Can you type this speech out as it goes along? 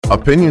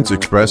Opinions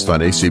expressed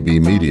on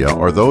ACB Media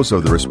are those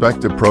of the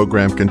respective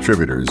program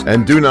contributors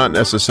and do not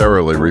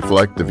necessarily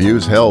reflect the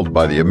views held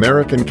by the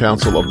American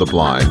Council of the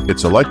Blind,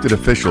 its elected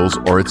officials,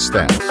 or its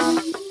staff.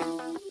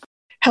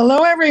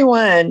 Hello,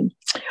 everyone.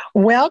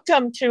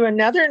 Welcome to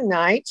another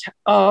night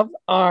of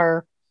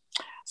our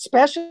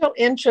Special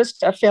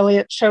Interest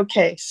Affiliate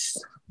Showcase.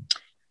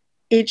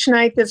 Each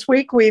night this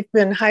week, we've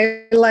been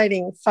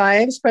highlighting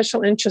 5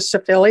 special interest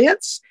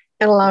affiliates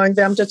and allowing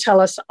them to tell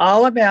us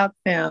all about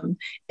them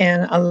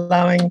and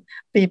allowing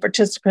the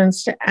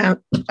participants to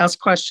ask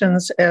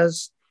questions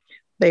as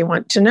they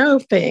want to know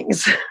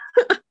things.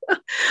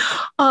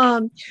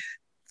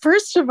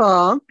 First of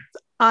all,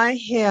 I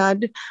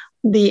had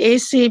the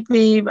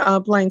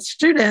ACB blind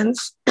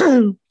students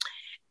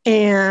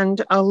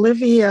and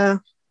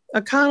Olivia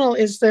O'Connell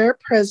is their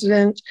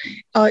president.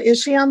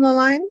 Is she on the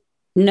line?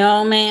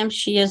 No, ma'am,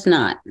 she is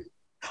not.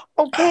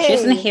 Okay. She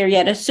isn't here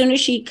yet. As soon as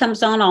she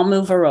comes on, I'll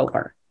move her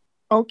over.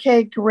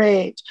 Okay,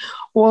 great.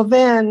 Well,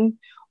 then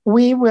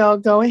we will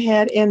go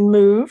ahead and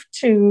move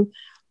to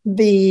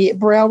the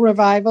Braille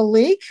Revival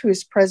League,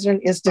 whose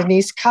president is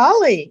Denise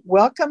Colley.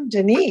 Welcome,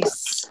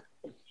 Denise.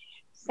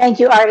 Thank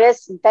you,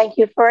 Artis, and thank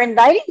you for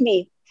inviting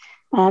me.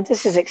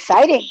 This is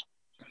exciting.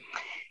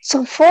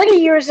 So 40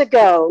 years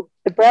ago,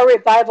 the Braille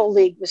Revival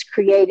League was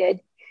created,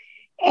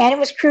 and it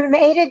was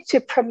created to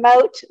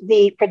promote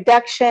the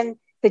production,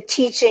 the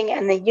teaching,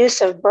 and the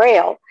use of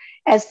Braille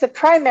as the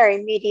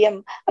primary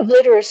medium of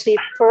literacy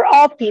for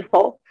all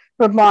people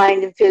who are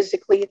blind and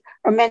physically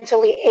or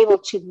mentally able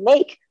to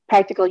make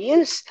practical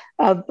use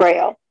of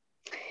Braille.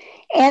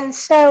 And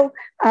so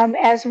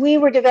as we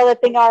were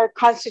developing our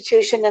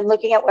constitution and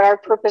looking at what our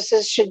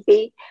purposes should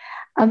be,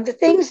 the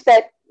things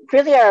that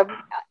really are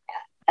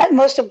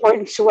most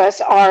important to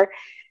us are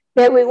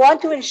that we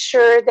want to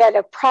ensure that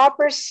a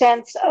proper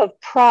sense of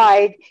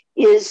pride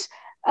is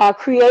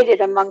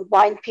created among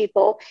blind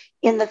people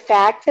in the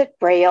fact that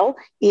Braille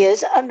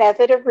is a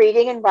method of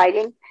reading and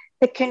writing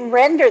that can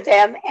render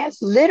them as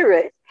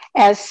literate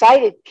as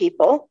sighted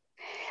people,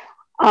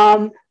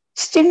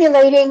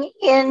 stimulating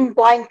in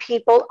blind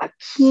people a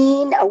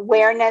keen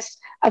awareness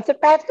of the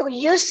practical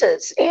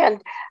uses and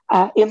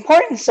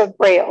importance of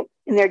Braille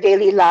in their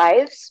daily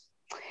lives,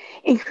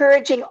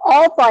 encouraging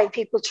all blind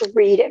people to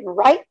read and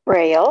write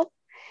Braille,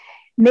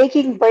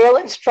 making Braille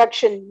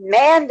instruction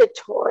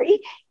mandatory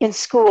in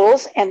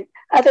schools and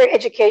other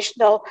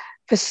educational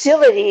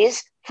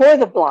facilities for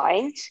the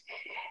blind,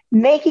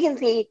 making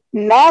the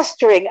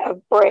mastering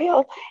of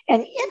Braille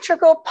an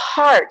integral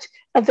part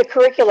of the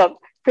curriculum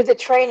for the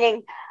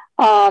training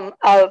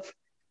of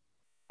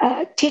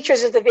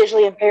teachers of the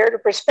visually impaired or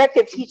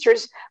prospective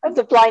teachers of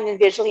the blind and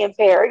visually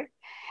impaired,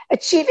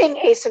 achieving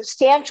a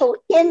substantial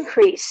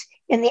increase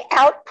in the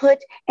output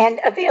and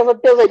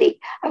availability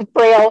of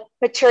Braille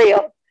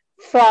material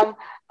from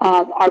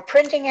our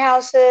printing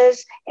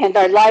houses and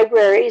our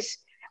libraries,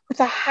 with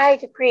a high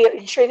degree of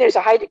ensuring there's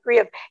a high degree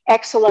of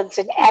excellence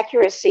and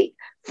accuracy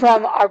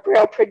from our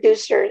Braille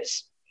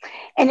producers,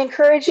 and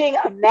encouraging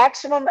a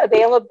maximum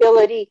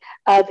availability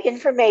of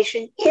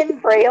information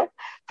in Braille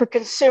for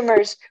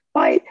consumers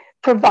by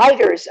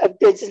providers of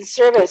goods and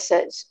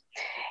services.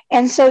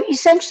 And so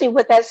essentially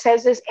what that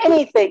says is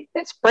anything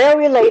that's Braille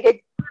related,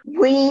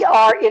 we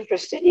are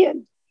interested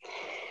in.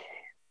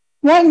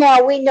 Right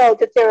now, we know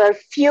that there are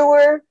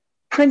fewer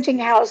printing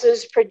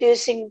houses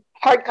producing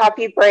hard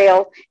copy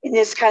Braille in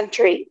this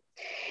country.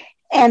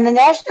 And the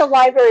National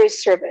Library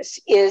Service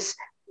is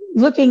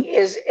in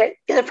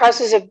the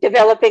process of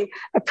developing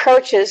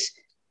approaches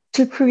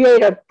to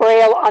create a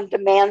Braille on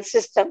demand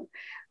system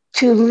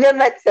to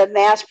limit the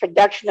mass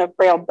production of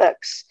Braille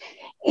books.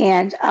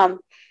 And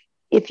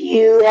if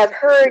you have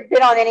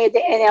been on any of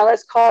the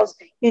NLS calls,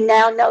 you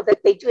now know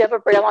that they do have a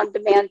Braille on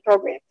demand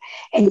program.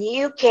 And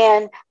you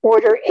can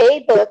order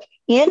a book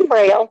in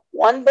Braille,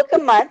 1 book a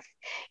month,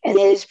 and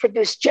it is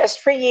produced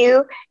just for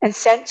you and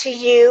sent to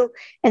you,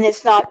 and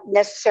it's not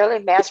necessarily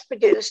mass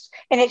produced,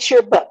 and it's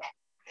your book.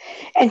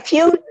 And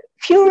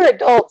fewer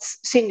adults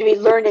seem to be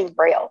learning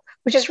Braille,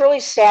 which is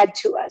really sad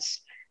to us.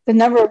 The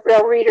number of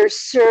Braille readers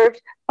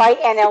served by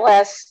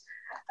NLS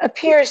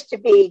appears to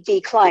be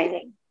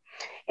declining.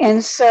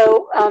 And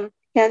so,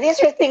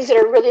 these are things that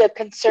are really a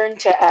concern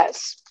to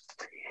us.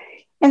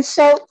 And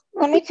so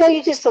let me tell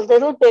you just a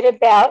little bit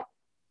about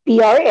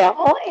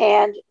BRL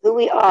and who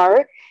we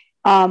are.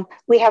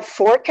 We have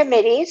 4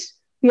 committees.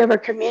 We have our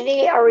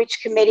Community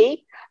Outreach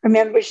Committee, our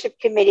Membership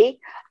Committee,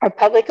 our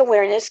Public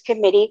Awareness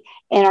Committee,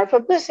 and our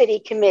Publicity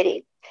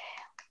Committee.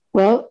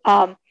 Well,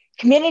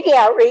 Community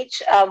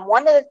Outreach,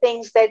 one of the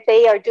things that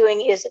they are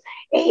doing is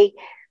a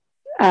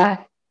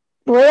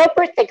Braille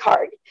birthday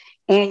card.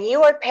 And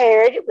you are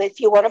paired with, if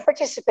you want to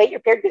participate, you're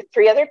paired with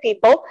 3 other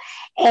people.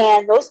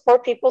 And those 4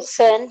 people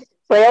send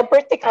Braille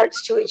birthday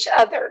cards to each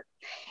other.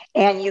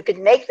 And you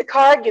can make the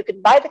card, you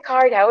can buy the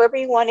card, however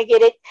you want to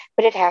get it,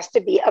 but it has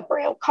to be a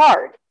Braille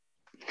card.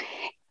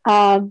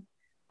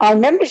 Our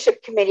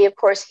membership committee, of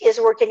course, is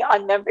working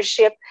on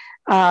membership.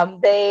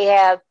 They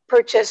have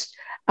purchased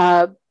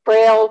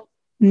Braille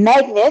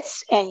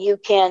magnets, and you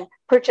can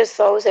purchase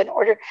those and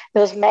order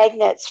those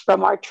magnets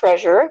from our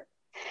treasurer.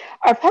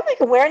 Our Public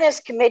Awareness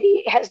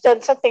Committee has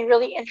done something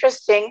really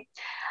interesting.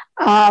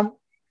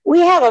 We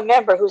have a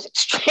member who's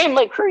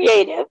extremely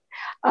creative.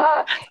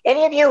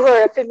 Any of you who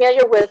are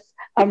familiar with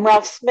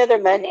Ralph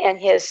Smitherman and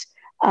his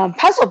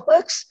puzzle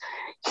books,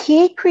 he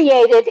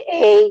created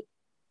a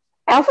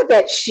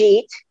alphabet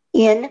sheet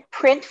in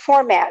print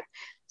format.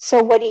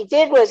 So what he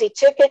did was he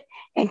took it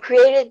and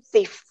created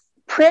the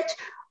print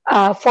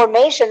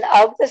formation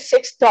of the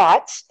 6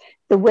 dots,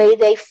 the way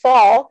they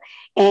fall,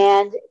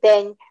 and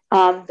then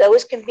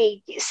those can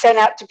be sent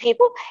out to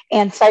people,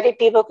 and sighted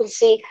people can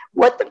see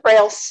what the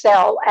Braille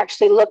cell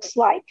actually looks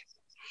like.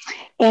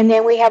 And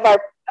then we have our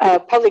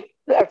public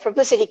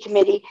publicity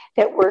committee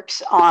that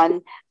works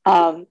on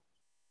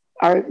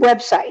our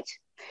website.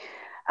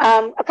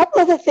 A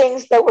couple of the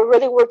things that we're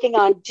really working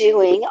on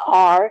doing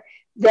are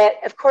that,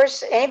 of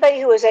course, anybody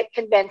who was at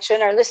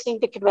convention or listening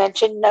to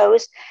convention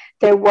knows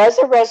there was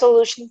a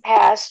resolution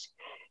passed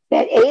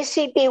that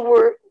ACB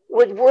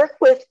would work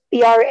with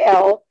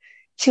BRL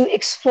to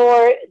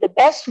explore the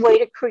best way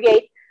to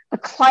create a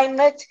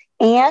climate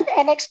and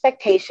an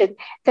expectation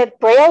that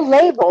Braille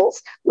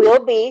labels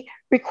will be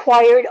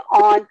required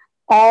on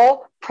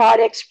all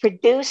products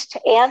produced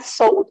and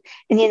sold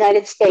in the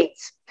United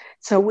States.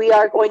 So we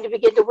are going to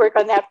begin to work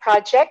on that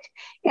project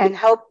and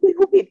hope we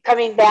will be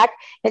coming back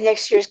at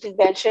next year's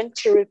convention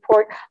to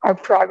report our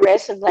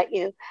progress and let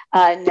you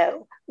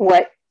know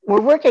what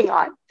we're working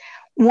on.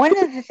 One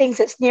of the things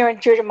that's near and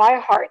dear to my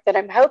heart that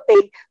I'm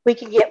hoping we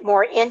can get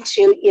more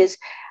into is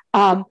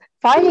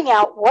finding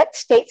out what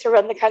states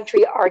around the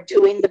country are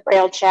doing the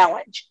Braille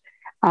Challenge.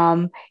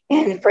 And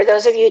for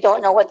those of you who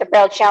don't know what the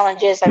Braille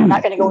Challenge is, I'm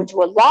not going to go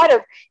into a lot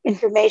of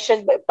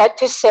information, but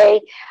to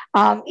say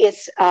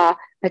it's a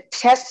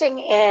testing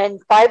in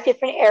 5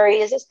 different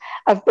areas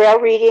of Braille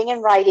reading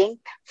and writing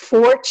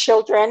for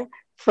children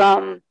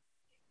from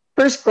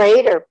first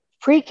grade or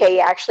pre-K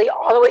actually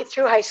all the way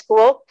through high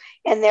school.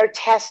 And they're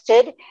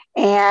tested,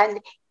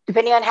 and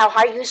depending on how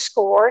high you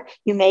score,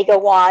 you may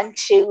go on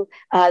to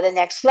the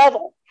next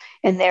level.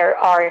 And there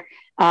are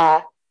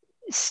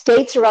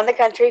states around the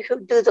country who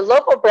do the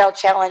local Braille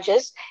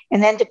challenges.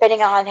 And then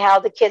depending on how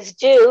the kids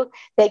do,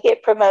 they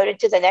get promoted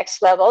to the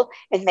next level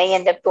and may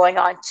end up going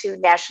on to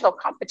national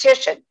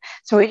competition.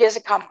 So it is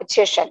a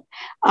competition.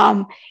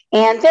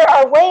 And there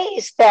are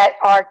ways that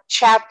our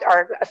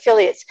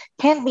affiliates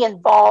can be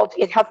involved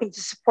in helping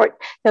to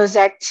support those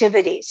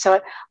activities.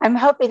 So I'm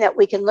hoping that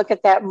we can look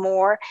at that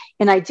more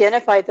and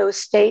identify those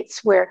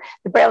states where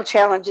the Braille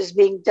Challenge is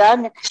being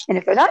done. And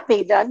if they're not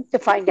being done, to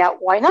find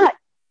out why not.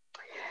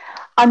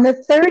 On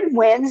the 3rd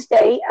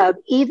Wednesday of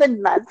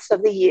even months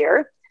of the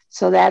year,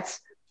 so that's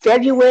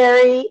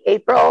February,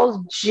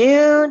 April,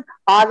 June,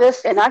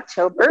 August, and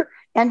October,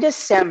 and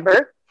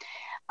December,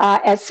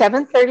 at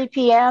 7:30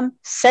 p.m.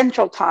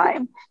 Central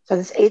Time, so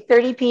that's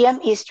 8:30 p.m.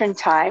 Eastern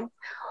Time,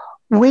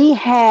 we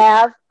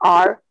have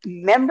our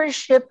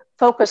membership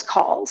focus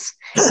calls,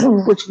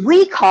 which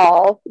we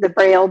call the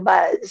Braille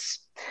Buzz.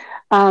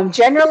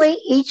 Generally,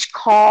 each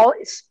call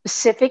is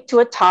specific to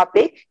a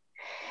topic.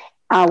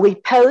 We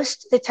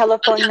post the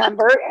telephone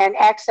number and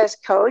access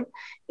code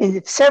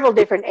in several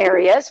different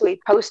areas. We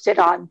post it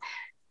on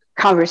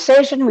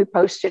Conversation, we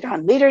post it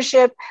on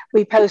Leadership,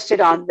 we post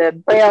it on the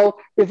Braille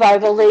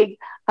Revival League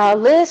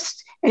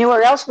list,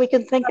 anywhere else we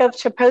can think of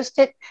to post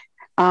it.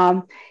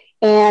 And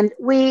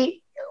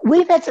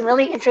we've had some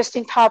really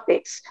interesting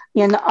topics.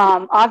 In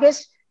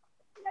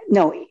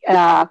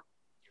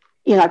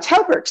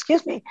October,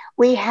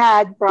 we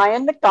had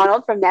Brian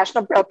McDonald from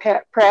National Braille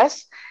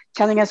Press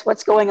telling us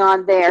what's going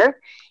on there.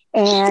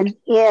 And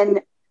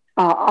in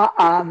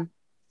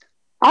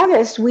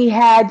August, we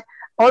had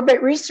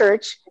Orbit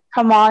Research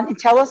come on and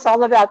tell us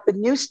all about the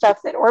new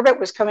stuff that Orbit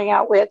was coming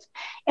out with.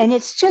 And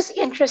it's just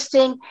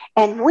interesting.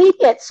 And we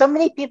get so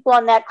many people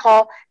on that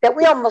call that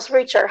we almost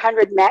reach our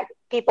 100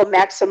 people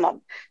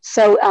maximum.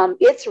 So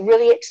it's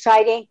really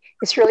exciting.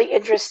 It's really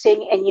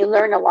interesting, and you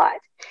learn a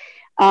lot.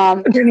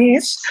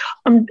 Denise,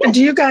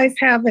 do you guys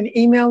have an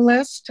email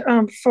list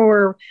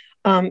for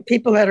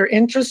people that are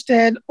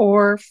interested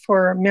or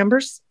for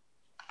members?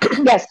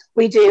 Yes,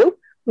 we do.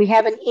 We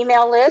have an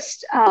email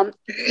list. Our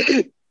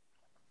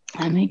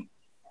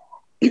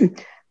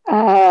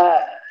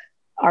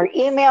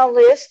email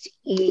list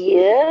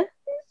is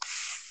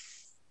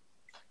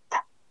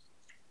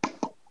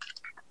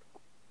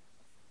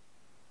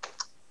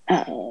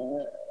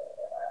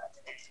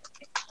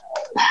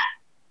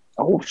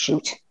oh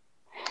shoot.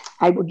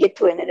 I will get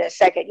to it in a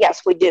second.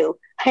 Yes, we do.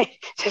 I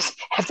just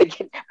have to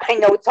get my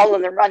notes all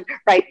in the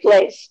right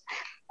place.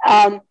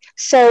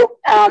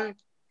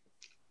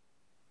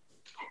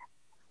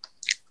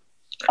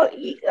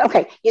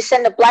 Okay, you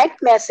send a blank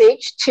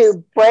message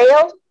to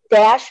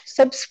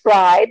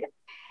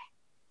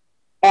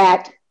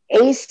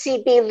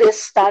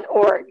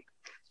braille-subscribe@acblist.org.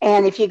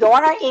 And if you go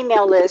on our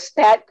email list,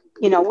 that,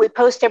 we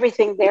post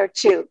everything there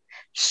too.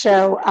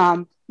 So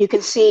you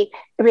can see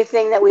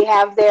everything that we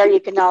have there. You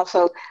can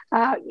also,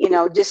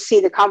 just see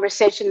the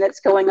conversation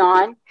that's going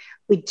on.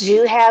 We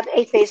do have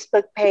a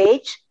Facebook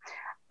page.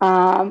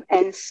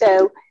 And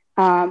so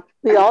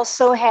we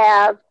also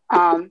have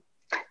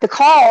the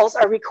calls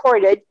are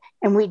recorded,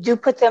 and we do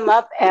put them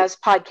up as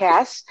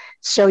podcasts.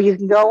 So you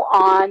can go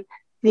on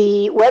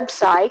the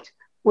website,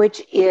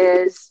 which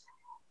is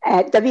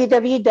at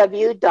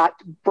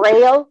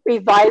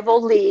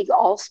www.braillerevivalleague,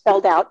 all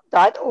spelled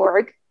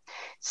out.org.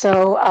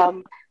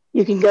 So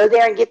you can go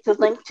there and get the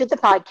link to the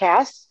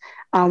podcast.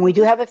 We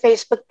do have a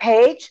Facebook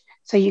page,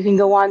 so you can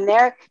go on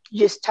there. You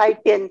just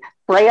type in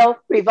Braille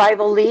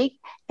Revival League,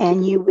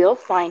 and you will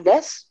find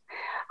us.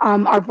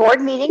 Our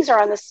board meetings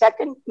are on the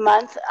second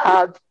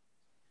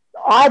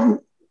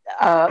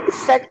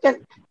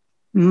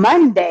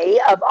Monday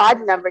of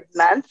odd numbered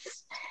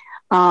months.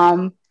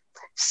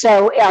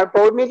 So our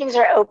board meetings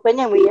are open,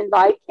 and we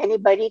invite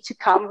anybody to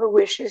come who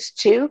wishes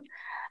to.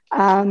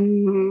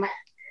 And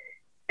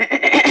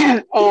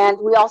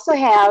we also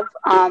have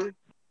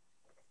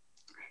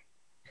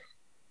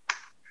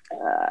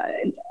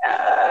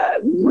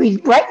we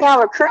right now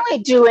are currently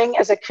doing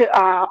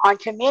on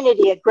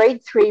community a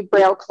grade 3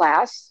 Braille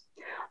class.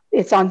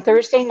 It's on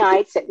Thursday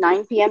nights at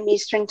 9 p.m.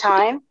 Eastern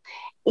time,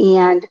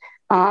 and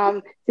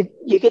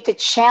you get to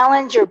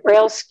challenge your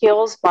Braille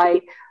skills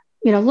by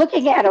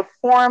looking at a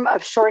form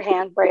of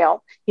shorthand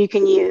Braille you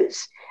can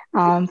use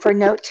for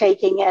note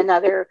taking and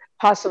other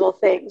possible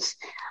things.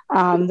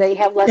 They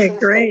have lessons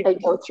that they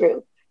go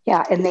through.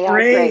 Yeah, and they are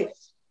great.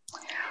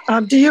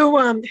 Do you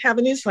have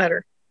a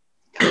newsletter?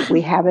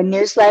 We have a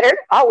newsletter.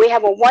 Oh, we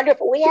have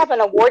an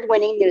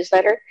award-winning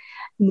newsletter,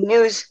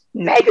 news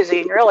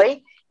magazine,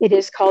 really. It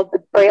is called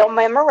the Braille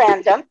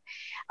Memorandum.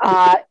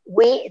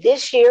 We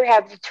this year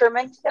have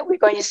determined that we're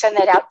going to send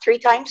that out 3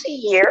 times a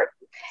year.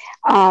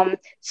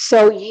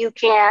 So you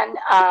can,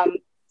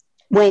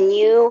 when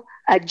you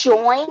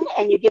join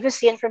and you give us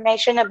the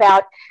information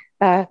about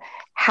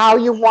how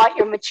you want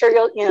your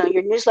material,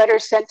 your newsletter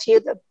sent to you,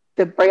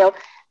 the Braille,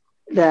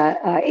 the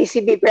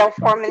ACB Braille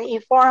Forum and the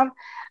e-Forum.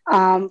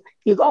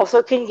 You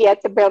also can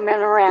get the Braille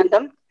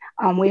Memorandum.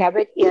 We have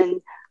it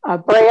in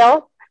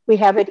Braille. We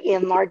have it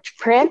in large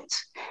print.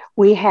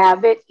 We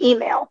have it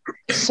email.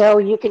 So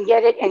you can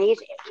get it any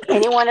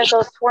one of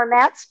those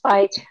formats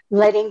by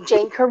letting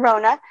Jane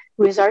Corona,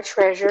 who is our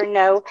treasurer,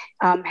 know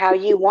how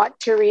you want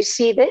to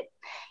receive it.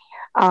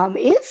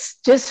 It's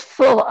just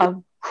full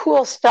of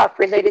cool stuff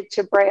related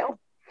to Braille.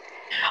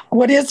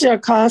 What is the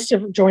cost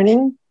of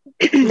joining?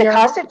 The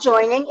cost of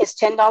joining is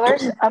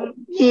 $10 a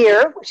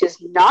year, which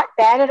is not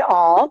bad at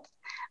all.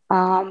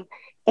 And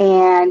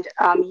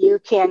you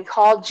can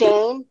call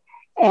Jane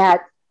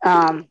at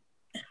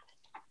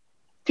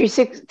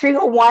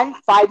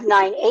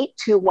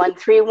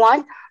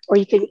 301-598-2131, or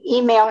you can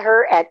email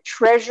her at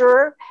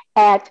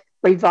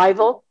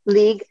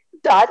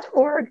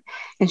treasurer@revivalleague.org,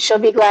 and she'll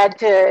be glad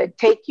to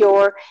take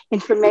your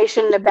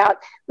information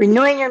about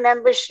renewing your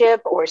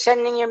membership or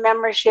sending your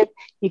membership.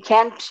 You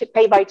can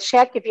pay by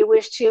check if you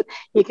wish to.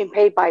 You can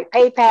pay by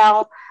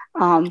PayPal.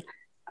 Do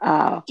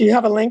you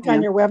have a link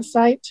on your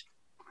website?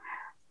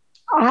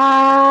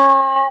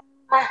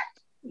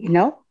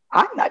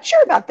 I'm not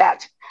sure about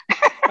that.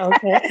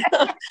 Okay.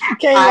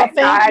 Okay. Well,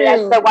 thank you.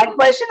 That's the one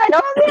question I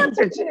don't have the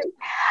answer to.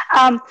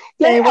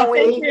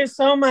 Thank you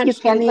so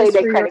much, Denise,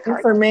 for your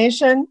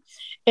information.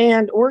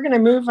 And we're going to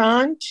move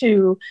on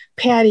to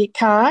Patty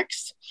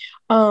Cox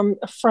from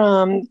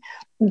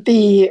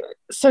the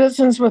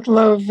Citizens with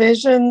Low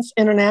Visions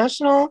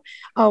International.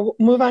 I'll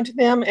move on to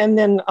them, and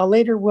then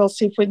later we'll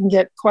see if we can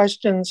get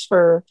questions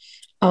for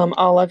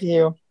all of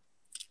you.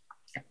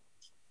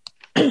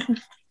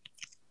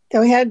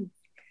 Go ahead,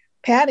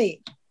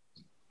 Patty.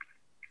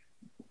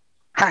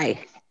 Hi.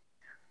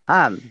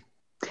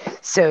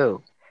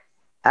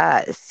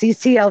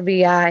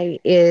 CCLVI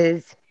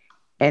is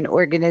an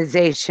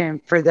organization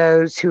for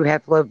those who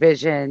have low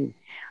vision,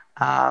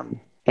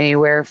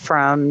 anywhere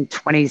from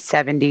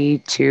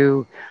 20/70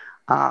 to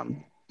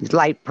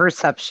light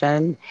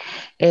perception.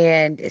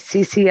 And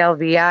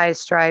CCLVI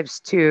strives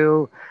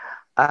to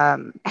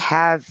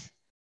have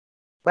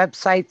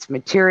websites,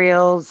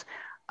 materials,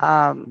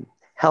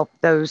 help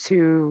those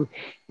who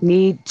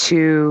need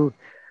to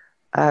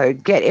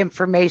get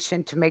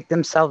information to make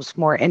themselves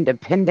more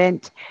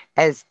independent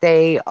as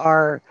they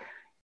are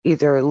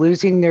either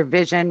losing their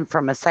vision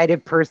from a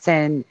sighted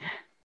person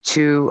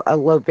to a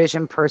low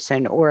vision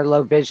person, or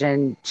low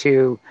vision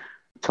to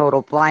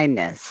total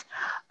blindness.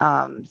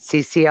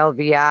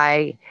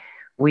 CCLVI,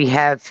 we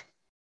have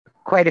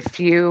quite a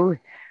few,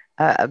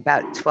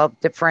 about 12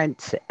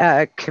 different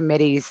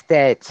committees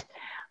that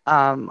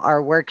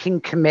are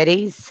working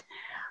committees.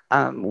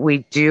 We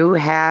do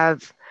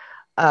have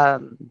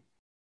on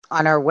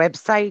our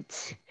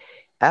website,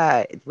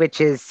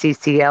 which is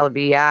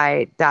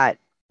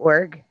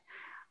cclvi.org.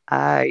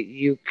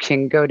 You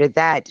can go to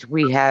that.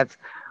 We have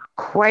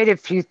quite a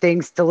few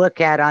things to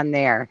look at on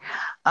there.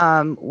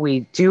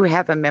 We do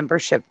have a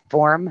membership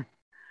form.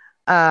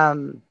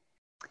 And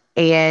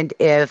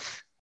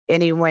if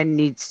anyone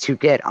needs to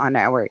get on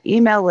our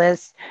email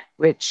list,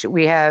 which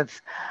we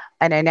have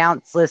an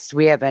announced list,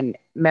 we have a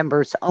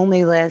members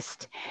only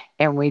list,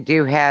 and we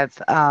do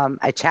have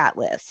a chat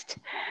list.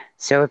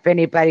 So if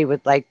anybody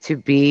would like to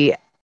be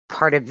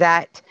part of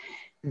that,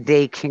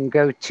 they can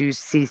go to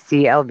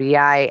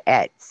CCLVI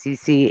at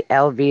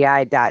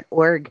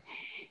cclvi.org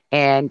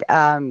and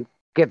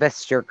give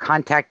us your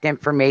contact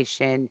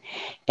information,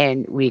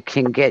 and we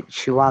can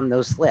get you on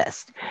those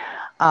lists.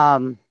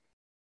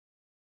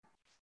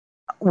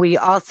 We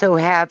also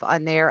have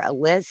on there a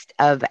list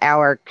of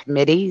our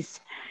committees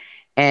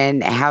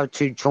and how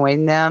to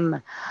join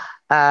them.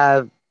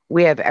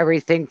 We have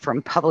everything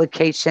from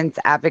publications,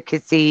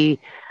 advocacy,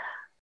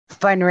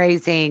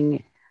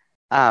 fundraising.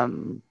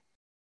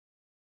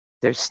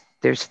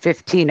 There's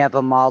 15 of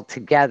them all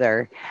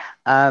together,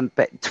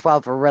 but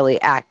 12 are really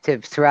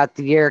active throughout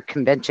the year.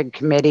 Convention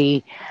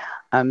committee.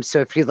 So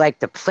if you'd like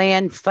to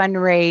plan,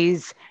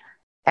 fundraise,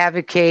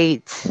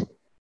 advocate,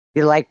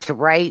 you like to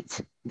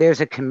write,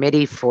 there's a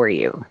committee for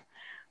you.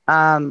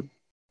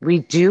 We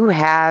do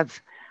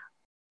have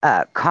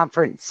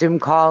conference Zoom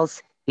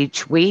calls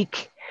each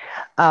week.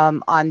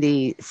 On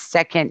the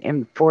 2nd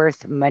and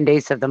 4th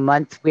Mondays of the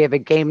month, we have a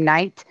game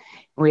night.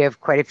 We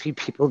have quite a few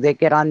people that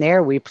get on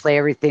there. We play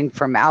everything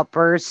from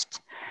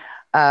Outburst,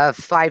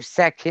 5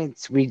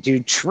 seconds. We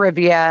do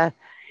trivia.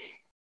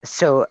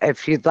 So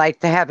if you'd like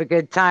to have a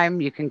good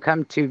time, you can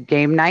come to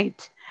game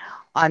night.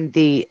 On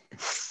the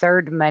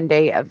 3rd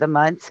Monday of the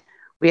month,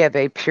 we have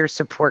a peer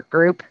support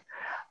group.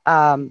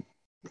 And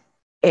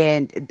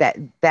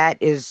that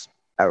is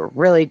a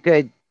really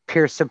good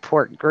peer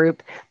support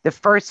group. The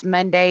 1st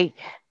Monday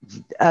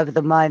of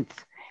the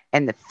month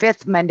and the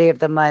 5th Monday of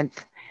the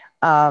month,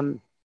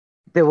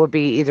 there will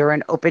be either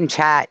an open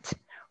chat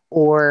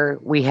or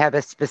we have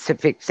a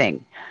specific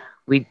thing.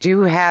 We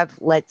do have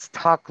Let's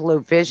Talk Low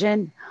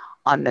Vision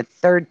on the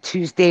 3rd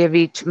Tuesday of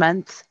each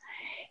month.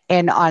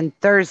 And on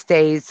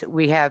Thursdays,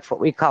 we have what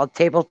we call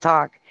Table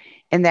Talk.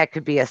 And that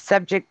could be a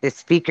subject, the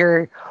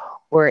speaker,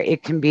 or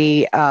it can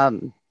be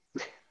an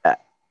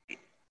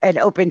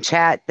open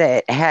chat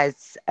that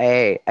has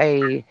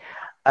a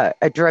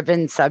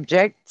driven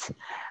subject.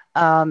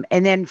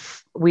 And then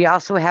we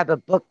also have a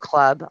book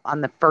club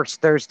on the 1st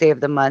Thursday of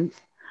the month.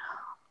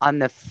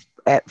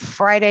 At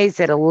Fridays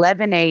at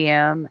 11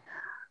 a.m.,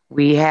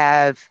 we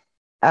have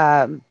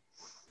a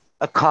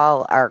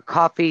call, our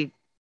coffee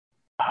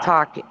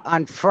talk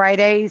on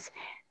Fridays.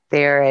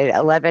 They're at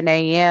 11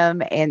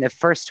 a.m. and the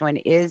first one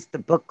is the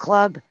book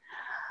club.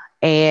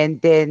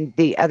 And then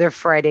the other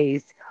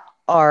Fridays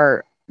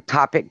are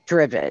topic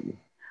driven.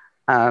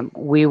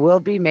 We will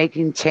be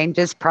making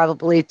changes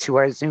probably to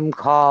our Zoom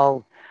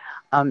call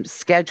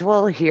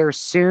schedule here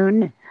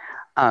soon.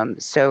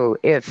 So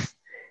if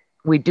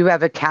we do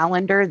have a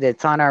calendar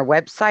that's on our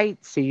website,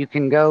 so you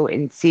can go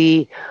and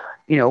see,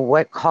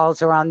 what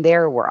calls are on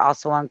there. We're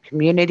also on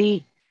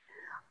community.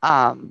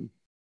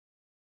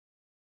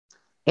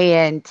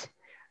 And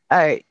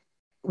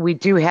we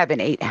do have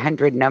an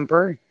 800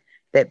 number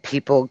that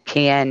people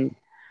can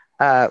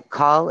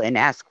call and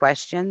ask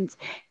questions,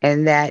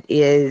 and that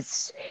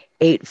is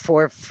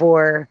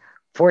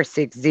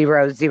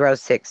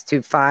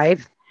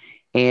 844-460-0625.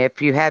 And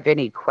if you have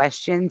any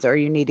questions or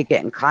you need to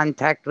get in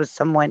contact with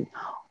someone,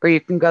 or you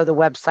can go to the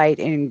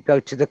website and go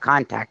to the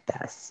contact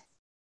us.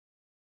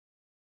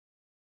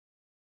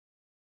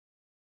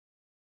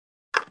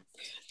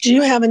 Do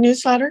you have a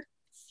newsletter?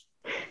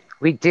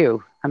 We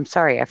do. I'm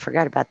sorry, I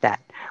forgot about that.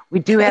 We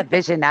do have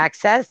Vision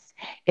Access.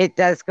 It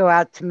does go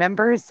out to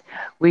members.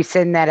 We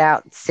send that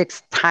out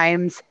 6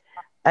 times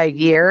a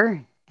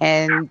year,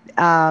 and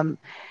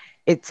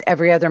it's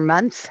every other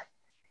month.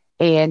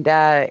 And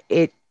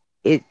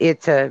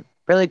it's a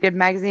really good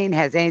magazine.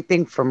 Has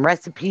anything from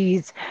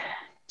recipes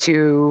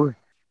to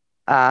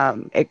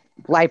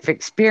life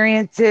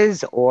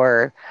experiences,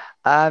 or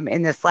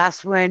in this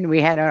last one,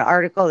 we had an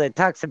article that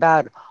talks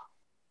about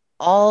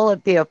all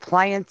of the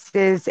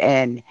appliances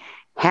and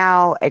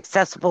how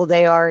accessible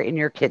they are in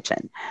your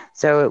kitchen.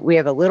 So we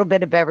have a little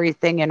bit of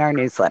everything in our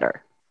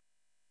newsletter.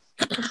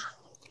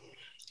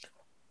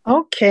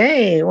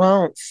 Okay,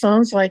 well, it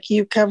sounds like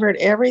you covered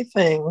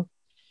everything.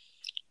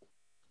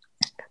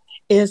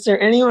 Is there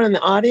anyone in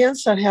the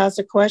audience that has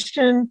a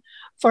question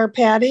for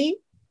Patty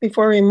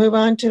before we move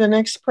on to the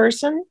next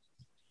person?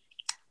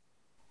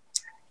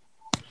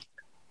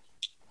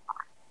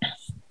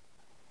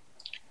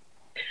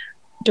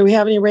 Do we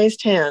have any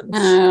raised hands?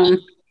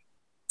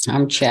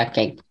 I'm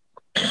checking.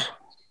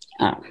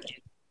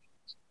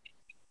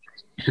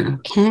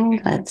 Okay,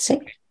 let's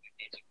see.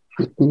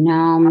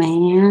 No,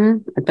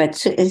 ma'am.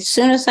 But as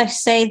soon as I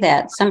say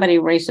that, somebody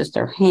raises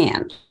their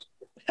hand.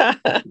 So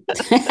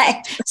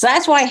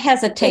that's why I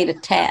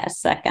hesitated a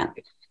second.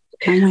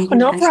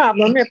 No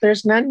problem. If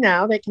there's none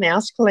now, they can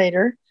ask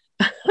later.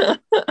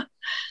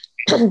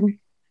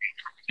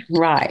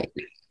 Right.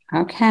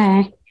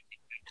 Okay.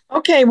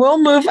 Okay, we'll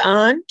move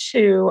on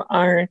to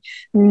our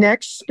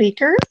next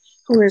speaker,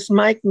 who is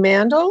Mike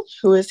Mandel,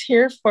 who is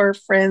here for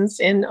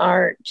Friends in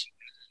Art.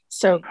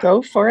 So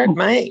go for it,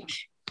 Mike.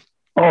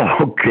 Oh,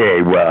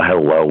 okay. Well,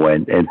 hello,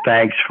 and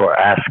thanks for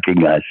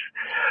asking us.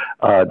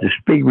 to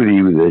speak with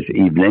you this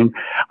evening.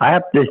 I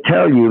have to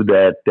tell you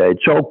that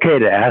it's okay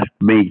to ask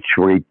me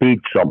to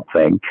repeat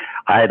something.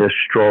 I had a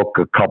stroke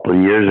a couple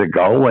of years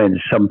ago, and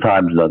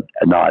sometimes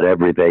not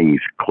everything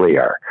is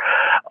clear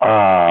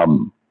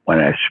when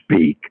I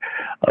speak.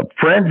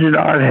 Friends in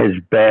Art has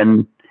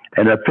been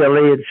an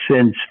affiliate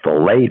since the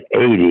late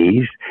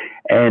 80s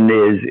and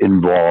is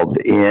involved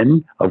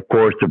in, of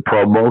course, the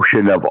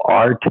promotion of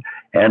art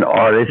and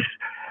artists,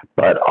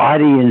 but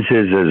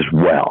audiences as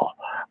well.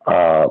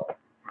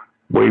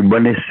 We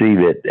want to see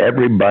that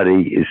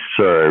everybody is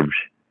served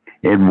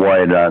in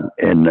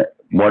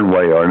one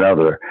way or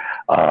another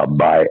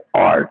by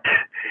art.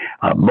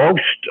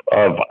 Most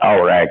of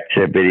our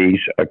activities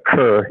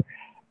occur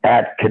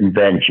at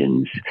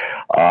conventions.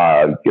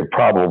 You're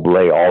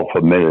probably all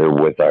familiar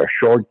with our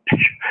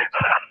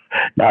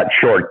not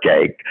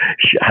shortcake,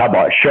 how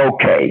about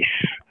showcase?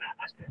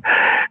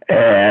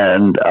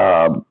 And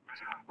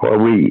where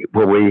we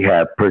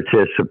have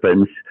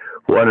participants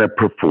who want to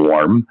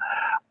perform,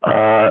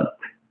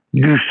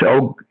 do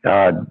so,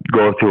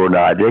 go through an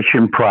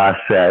audition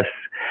process,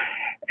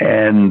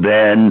 and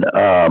then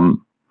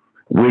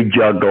we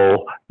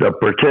juggle the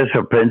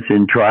participants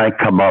and try and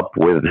come up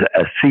with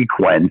a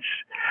sequence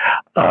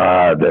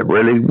that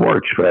really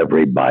works for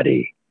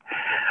everybody.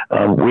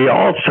 We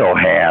also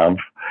have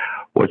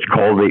what's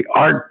called the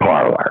Art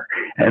Parlor,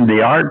 and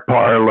the Art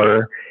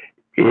Parlor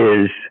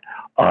is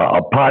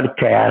a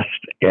podcast,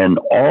 and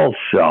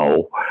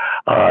also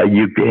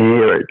you can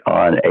hear it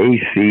on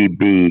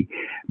ACB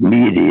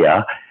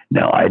Media.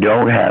 Now, I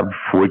don't have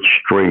which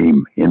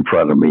stream in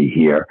front of me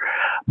here,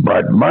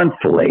 but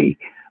monthly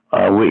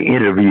we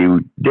interview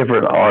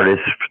different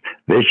artists,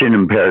 vision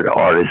impaired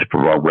artists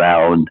from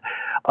around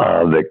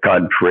the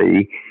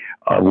country.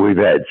 We've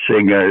had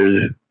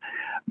singers,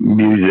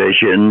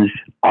 musicians,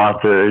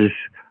 authors,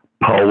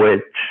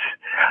 poets,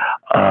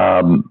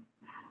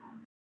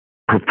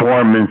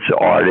 performance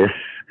artists,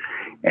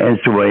 and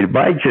so I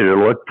invite you to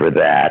look for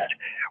that.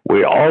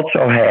 We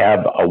also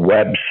have a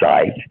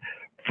website,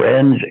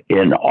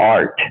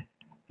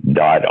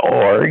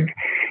 friendsinart.org,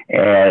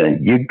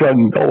 and you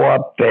can go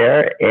up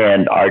there,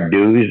 and our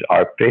dues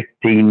are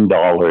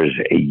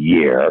 $15 a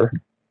year.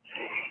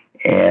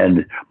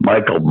 And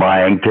Michael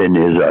Byington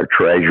is our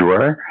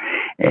treasurer,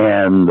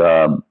 and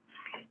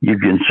you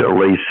can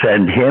certainly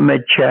send him a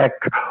check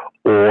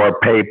or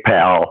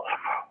PayPal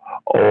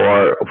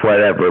or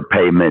whatever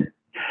payment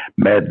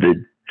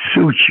method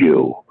suits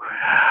you.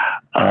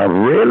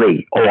 I'm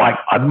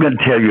going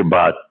to tell you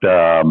about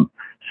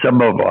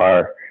some of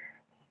our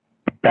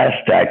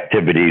best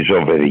activities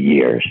over the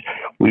years.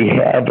 We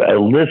have a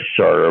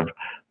listserv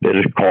that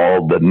is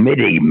called the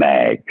MIDI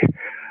Mag,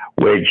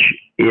 which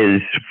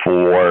is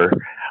for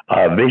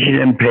vision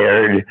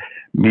impaired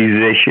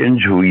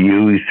musicians who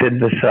use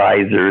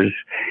synthesizers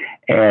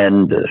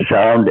and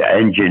sound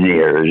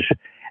engineers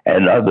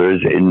and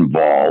others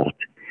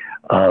involved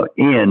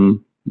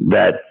in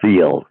that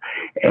field.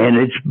 And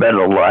it's been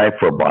alive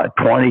for about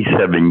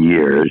 27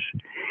 years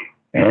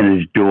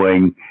and is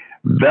doing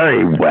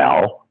very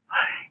well.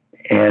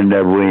 And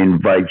we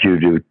invite you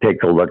to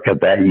take a look at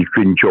that. You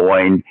can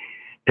join,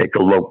 take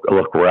a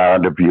look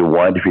around if you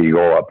want. If you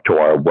go up to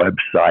our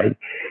website,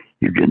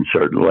 you can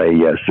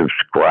certainly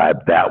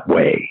subscribe that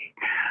way.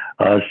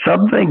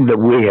 Something that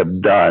we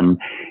have done,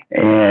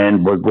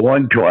 and we're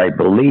going to, I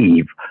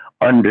believe,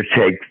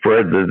 undertake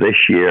further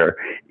this year,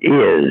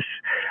 is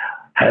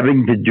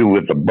having to do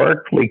with the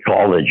Berklee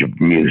College of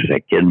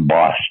Music in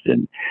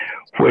Boston,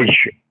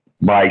 which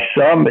by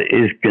some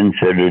is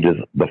considered as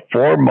the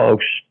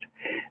foremost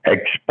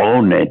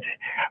exponent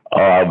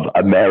of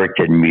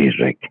American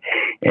music.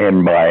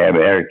 And by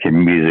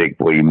American music,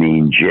 we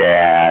mean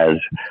jazz,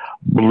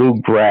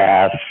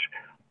 bluegrass,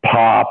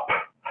 pop,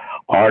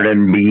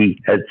 R&B,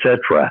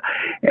 etc.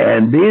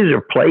 And these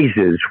are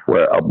places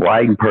where a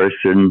blind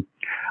person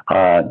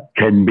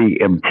can be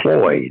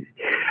employed.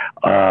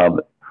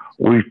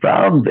 We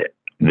found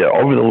that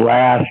over the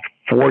last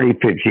 40,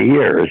 50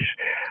 years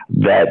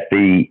that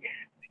the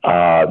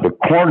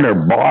corner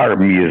bar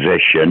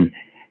musician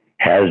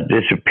has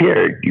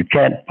disappeared. You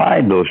can't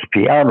find those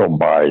piano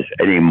bars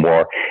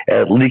anymore,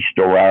 at least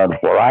around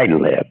where I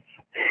live.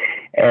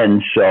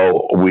 And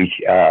so we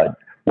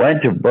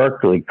went to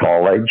Berklee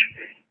College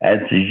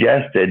and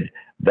suggested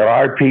that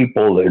our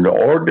people, in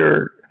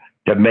order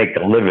to make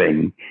a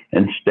living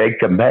and stay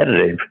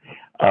competitive,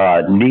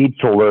 need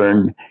to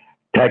learn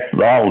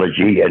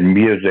technology and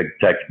music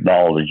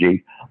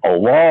technology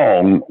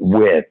along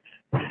with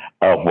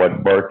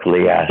what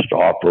Berklee has to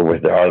offer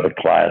with their other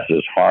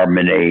classes,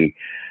 harmony,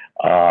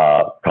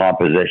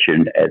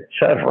 composition,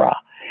 etc.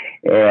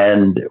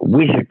 And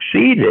we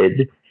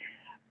succeeded,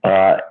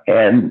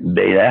 and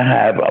they now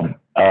have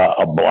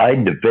a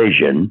blind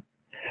division,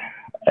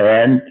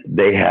 and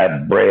they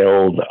have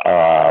braille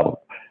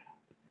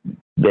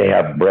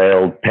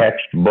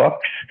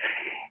textbooks,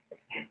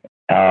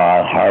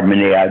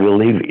 harmony, I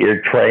believe,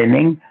 ear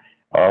training.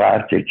 I'll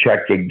have to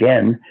check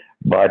again,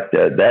 but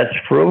that's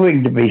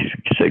proving to be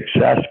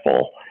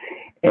successful,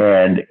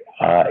 and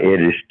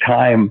it is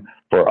time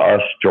for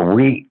us to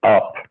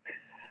re-up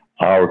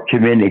our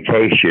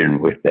communication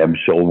with them.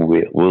 So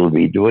we'll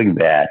be doing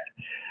that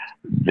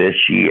this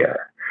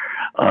year.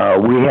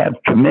 We have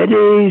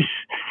committees,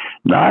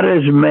 not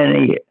as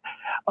many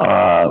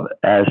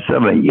as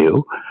some of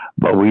you,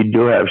 but we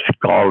do have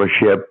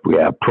scholarship, we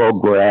have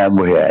program,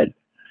 we have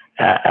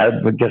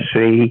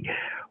advocacy,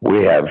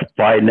 we have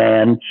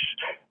finance,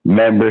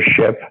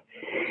 membership,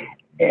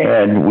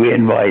 and we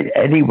invite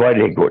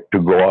anybody to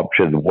go up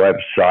to the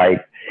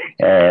website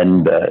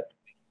and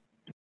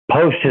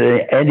post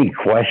any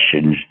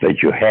questions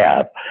that you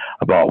have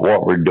about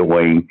what we're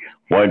doing,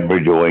 when we're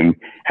doing,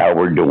 how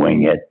we're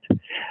doing it.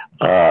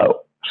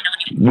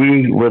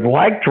 We would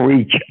like to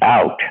reach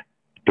out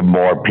to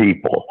more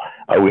people.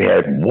 We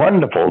had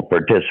wonderful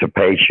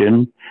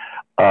participation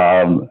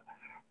from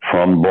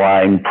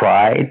Blind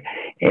Pride,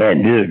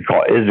 and is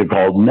it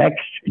called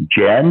Next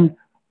Gen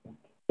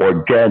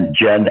or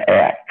Gen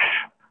X?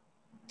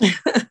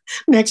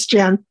 Next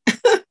Gen.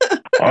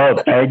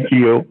 Oh, thank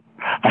you.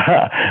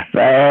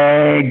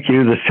 Thank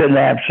you. The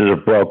synapses are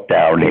broke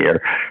down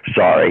here.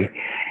 Sorry.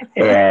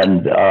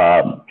 And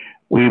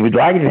we would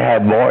like to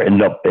have more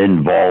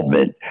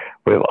involvement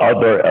with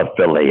other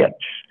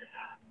affiliates,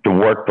 to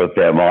work with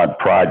them on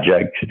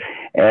projects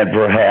and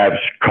perhaps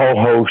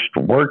co-host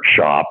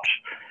workshops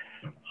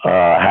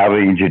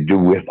having to do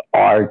with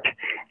art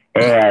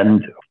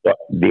and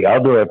the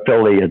other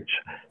affiliates'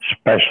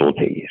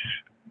 specialties.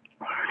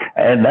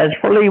 And that's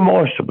really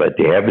most of it.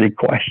 Do you have any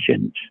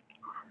questions?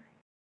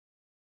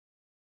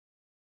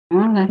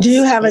 Do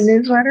you have a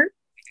newsletter?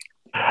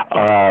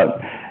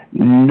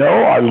 No,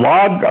 our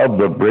log of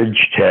the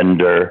bridge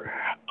tender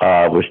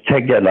was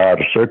taken out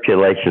of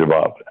circulation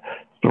about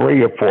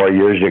 3 or 4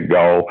 years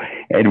ago,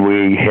 and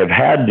we have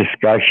had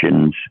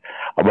discussions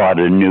about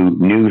a new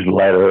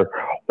newsletter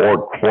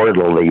or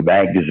quarterly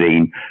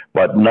magazine,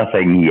 but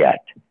nothing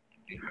yet.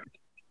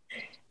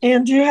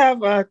 And do you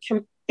have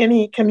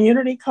any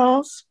community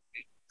calls?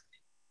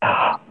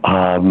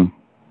 The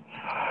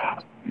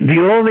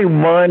only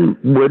one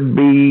would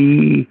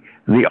be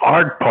the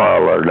art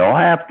parlor. No,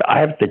 I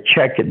have to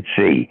check and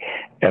see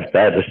if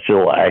that is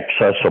still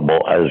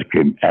accessible as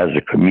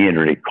a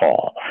community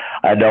call.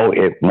 I know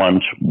it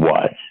once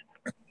was.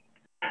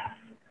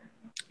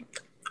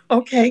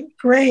 Okay,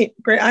 great.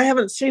 I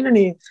haven't seen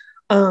any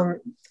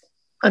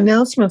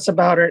announcements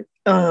about it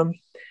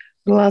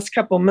the last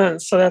couple of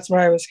months, so that's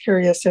why I was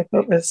curious if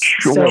it was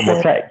Sure. still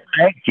Well, there.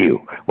 thank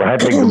you. We're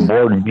having a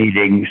board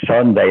meeting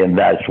Sunday, and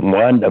that's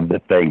one of the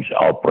things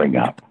I'll bring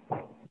up.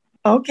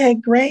 Okay,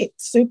 great.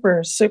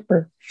 Super.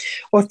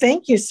 Well,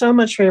 thank you so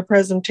much for your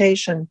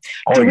presentation.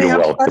 Oh, you're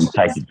welcome.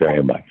 Thank you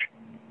very much.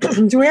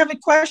 Do we have any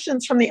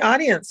questions from the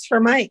audience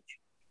for Mike?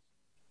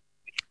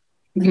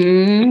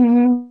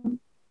 I'm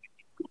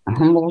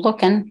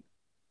looking.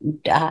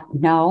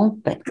 No,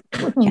 but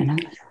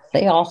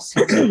they all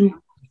seem.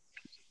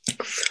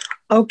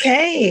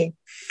 Okay.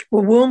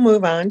 Well, we'll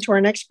move on to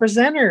our next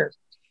presenter.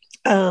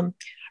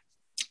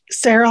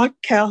 Sarah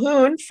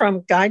Calhoun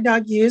from Guide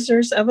Dog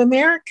Users of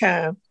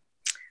America.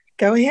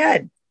 Go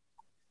ahead.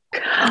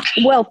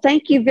 Well,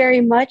 thank you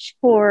very much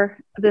for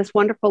this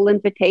wonderful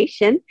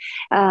invitation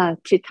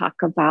to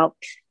talk about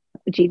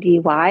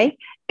GDY,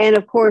 and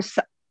of course,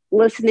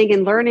 listening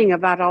and learning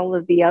about all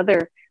of the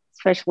other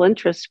special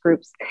interest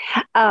groups.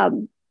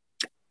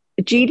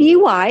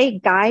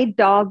 GDY, Guide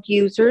Dog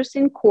Users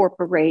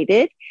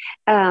Incorporated,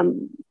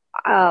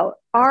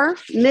 our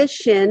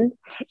mission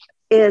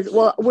is,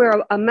 well,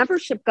 we're a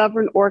membership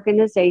governed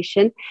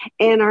organization,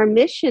 and our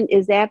mission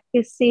is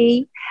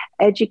advocacy,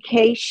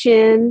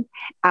 education,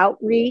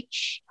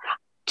 outreach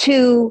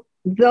to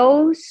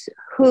those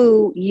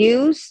who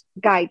use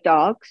guide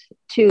dogs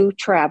to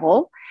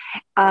travel.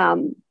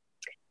 And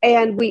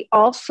we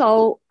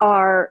also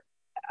are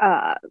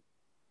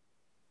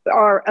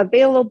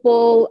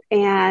available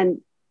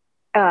and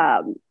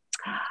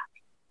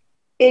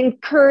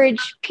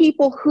encourage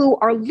people who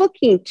are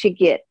looking to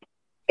get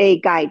a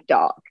guide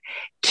dog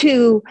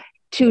to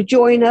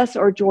join us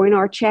or join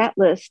our chat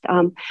list.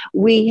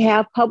 We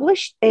have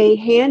published a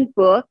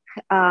handbook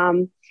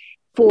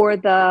for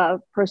the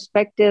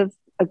prospective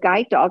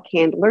guide dog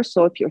handler.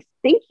 So if you're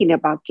thinking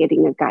about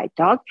getting a guide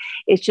dog,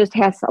 it just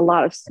has a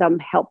lot of some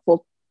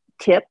helpful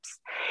tips.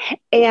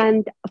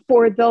 And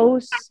for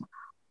those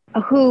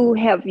who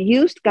have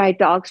used guide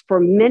dogs for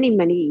many,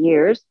 many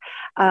years,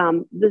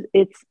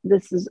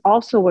 this is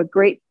also a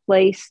great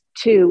place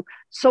to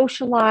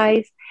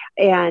socialize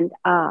and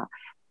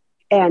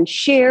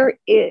share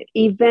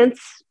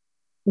events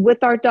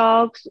with our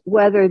dogs,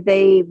 whether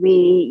they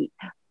be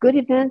good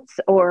events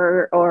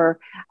or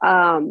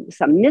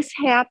some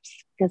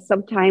mishaps, because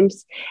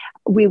sometimes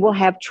we will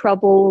have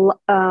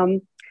trouble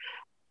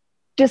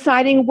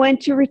deciding when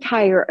to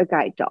retire a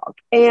guide dog.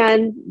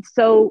 And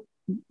so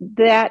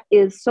that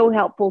is so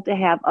helpful to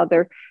have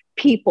other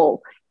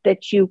people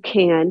that you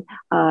can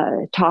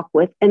talk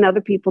with, and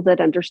other people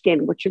that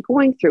understand what you're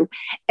going through.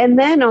 And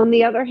then on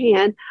the other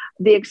hand,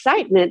 the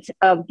excitement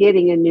of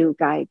getting a new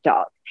guide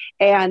dog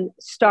and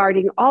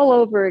starting all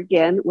over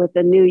again with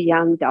a new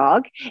young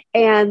dog,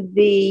 and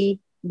the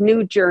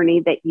new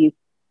journey that you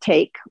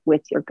take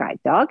with your guide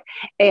dog,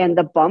 and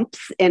the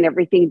bumps and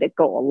everything that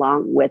go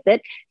along with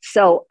it.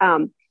 So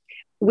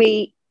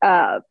we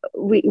have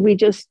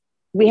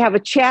a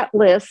chat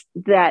list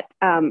that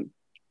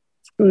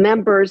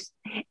members,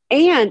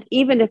 and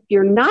even if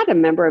you're not a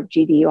member of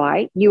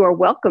GDUI, you are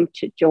welcome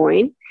to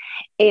join.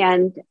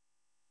 And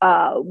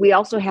we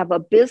also have a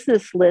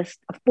business list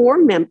for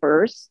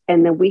members,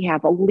 and then we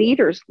have a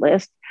leaders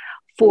list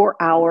for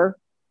our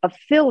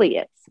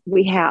affiliates.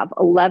 We have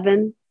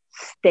 11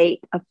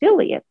 state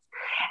affiliates.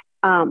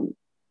 Our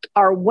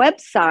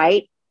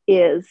website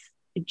is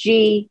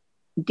GDUI,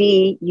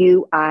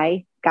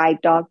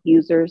 Guide Dog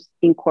Users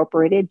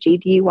Incorporated,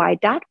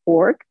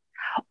 GDUI.org,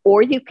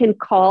 or you can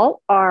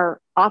call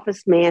our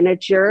office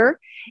manager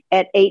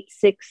at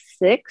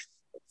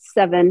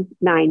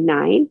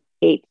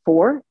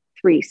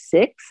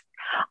 866-799-8436.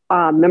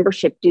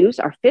 Membership dues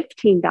are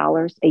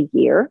 $15 a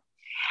year.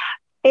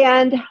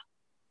 And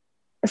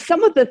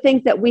some of the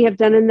things that we have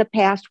done in the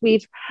past,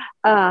 we've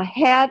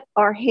had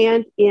our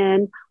hand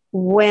in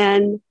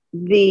when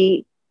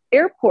the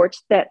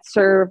airports that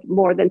serve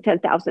more than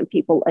 10,000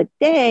 people a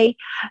day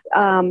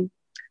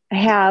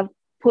have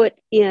put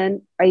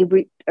in a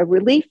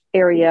relief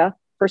area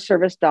for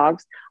service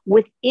dogs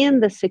within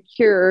the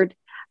secured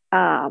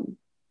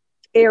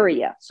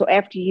area. So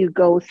after you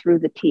go through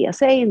the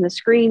TSA and the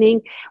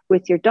screening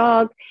with your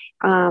dog,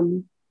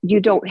 you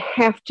don't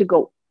have to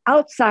go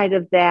outside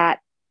of that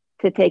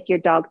to take your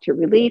dog to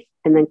relief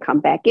and then come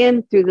back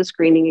in through the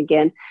screening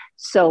again.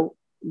 So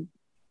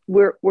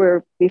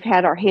we've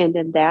had our hand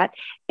in that,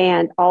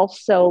 and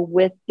also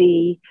with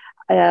the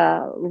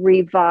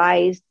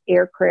revised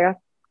Aircraft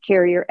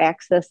Carrier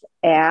Access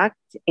Act,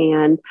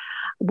 and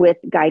with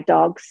guide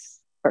dogs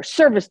or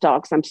service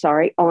dogs, on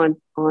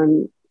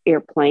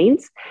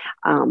airplanes.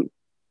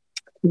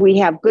 We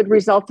have good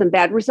results and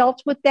bad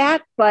results with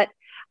that, but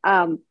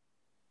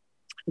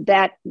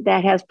that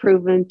has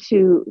proven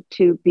to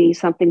be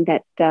something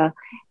that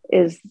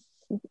is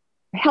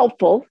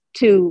helpful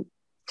to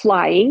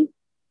flying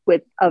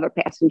with other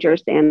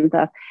passengers and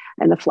the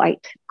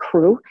flight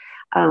crew.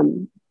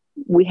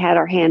 We had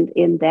our hand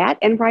in that,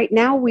 and right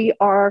now we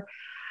are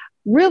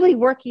really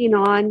working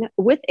on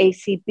with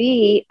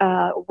ACB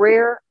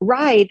rare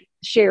ride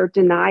share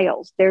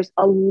denials. There's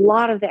a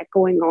lot of that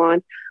going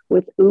on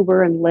with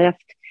Uber and Lyft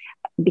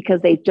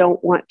because they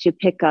don't want to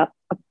pick up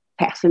a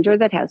passenger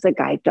that has a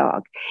guide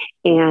dog,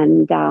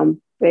 and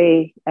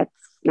that's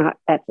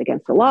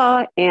against the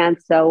law.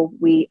 And so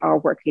we are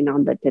working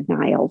on the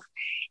denials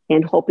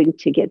and hoping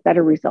to get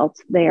better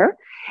results there.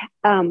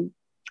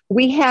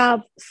 We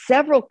have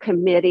several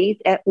committees,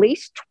 at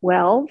least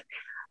 12.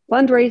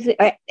 Fundraising,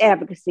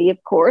 advocacy,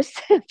 of course,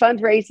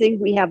 fundraising.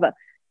 We have a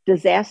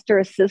disaster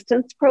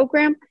assistance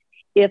program.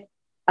 If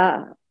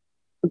a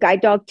guide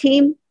dog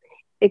team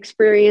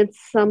experience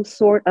some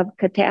sort of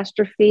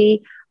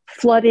catastrophe,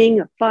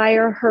 flooding, a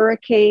fire,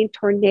 hurricane,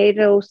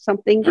 tornado,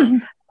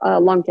 something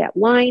along that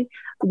line,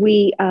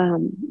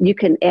 you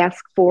can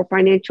ask for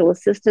financial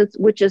assistance,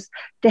 which is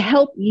to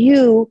help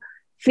you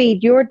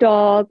feed your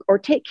dog or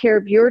take care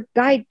of your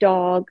guide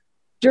dog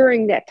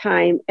during that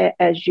time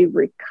as you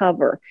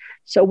recover.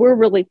 So we're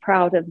really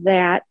proud of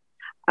that.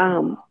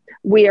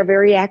 We are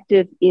very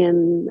active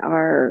in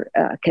our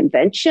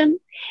convention.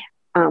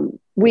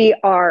 We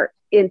are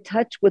in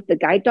touch with the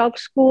guide dog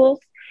schools.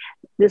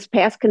 This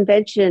past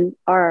convention,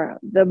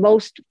 the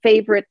most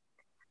favorite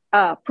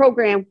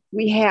program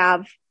we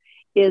have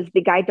is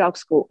the Guide Dog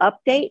School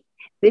Update.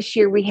 This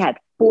year we had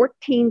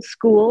 14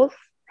 schools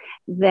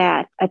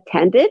that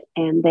attended,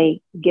 and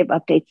they give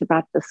updates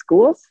about the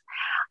schools.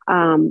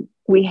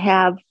 We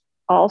have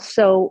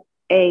also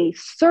a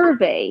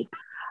survey,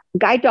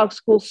 Guide Dog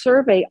School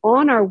survey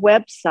on our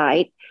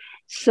website.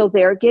 So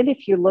there again,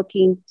 if you're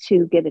looking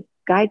to get a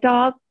guide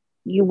dog,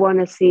 you want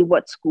to see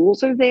what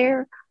schools are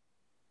there.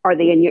 Are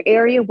they in your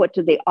area? What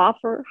do they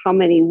offer? How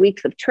many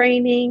weeks of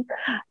training?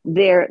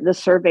 The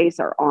surveys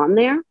are on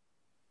there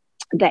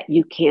that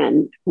you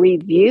can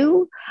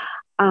review.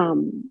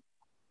 Of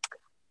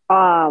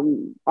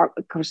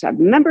course, our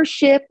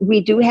membership. We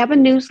do have a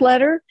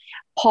newsletter,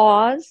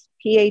 PAWS,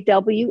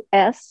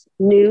 PAWS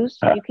news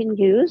you can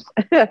use.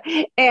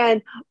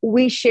 And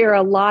we share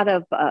a lot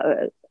of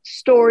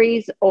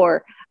stories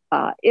or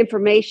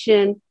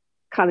information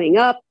coming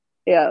up,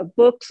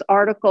 books,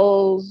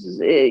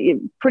 articles,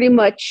 pretty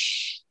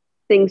much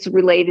things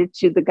related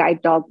to the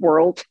guide dog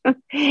world.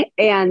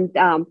 And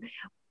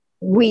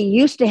we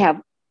used to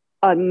have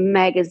a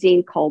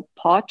magazine called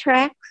Paw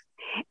Tracks,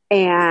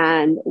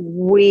 and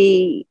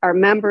our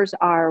members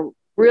are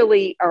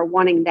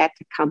wanting that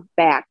to come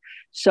back.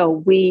 So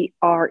we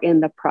are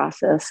in the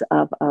process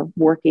of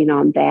working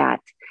on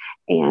that.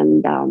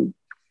 And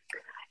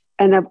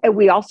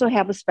we also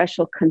have a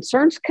special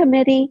concerns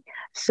committee.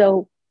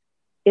 So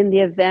in the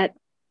event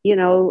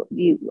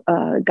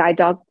guide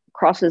dog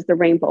crosses the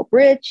Rainbow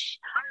Bridge,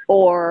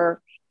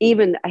 or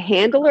even a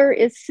handler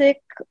is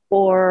sick,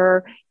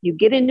 or you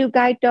get a new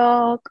guide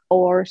dog,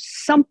 or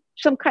some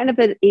kind of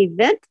an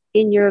event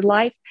in your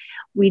life,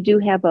 we do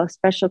have a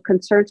special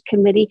concerns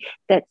committee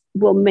that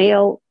will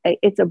mail.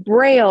 It's a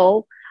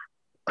Braille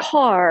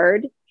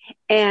card,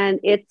 and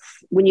it's,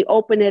 when you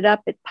open it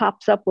up, it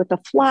pops up with a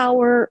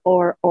flower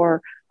or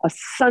a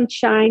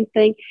sunshine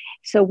thing.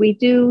 So we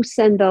do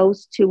send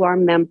those to our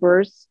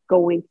members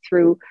going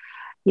through,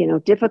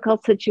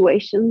 difficult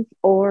situations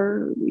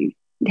or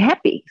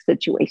happy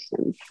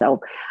situations.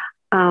 So,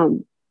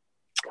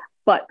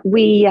 but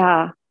we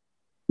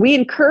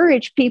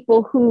encourage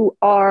people who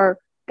are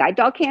guide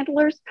dog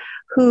handlers,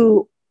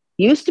 who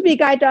used to be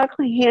guide dog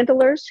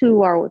handlers,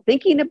 who are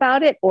thinking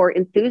about it, or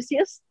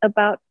enthusiasts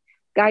about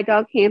guide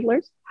dog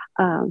handlers,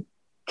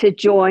 to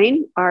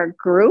join our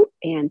group.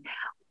 And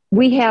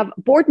we have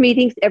board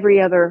meetings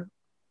every other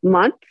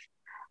month.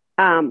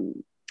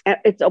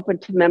 It's open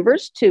to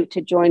members to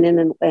join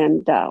in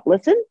and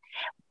listen.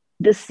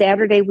 This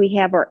Saturday, we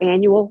have our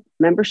annual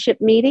membership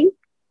meeting.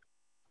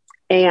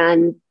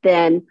 And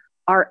then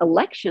our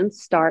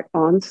elections start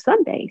on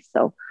Sunday.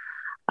 So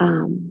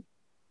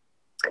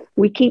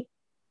we keep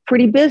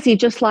pretty busy,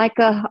 just like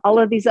all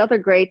of these other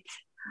great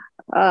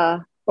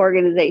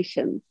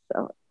organizations.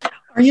 So,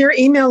 are your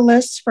email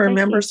lists for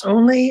members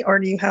only, or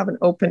do you have an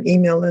open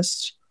email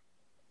list?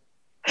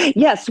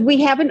 Yes,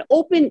 we have an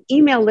open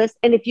email list.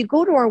 And if you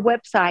go to our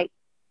website,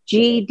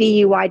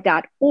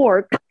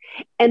 gdui.org,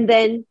 and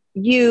then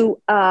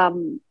you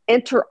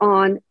enter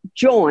on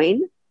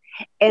join,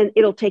 and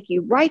it'll take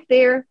you right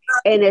there.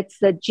 And it's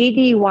the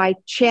GDUI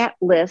chat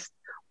list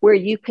where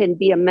you can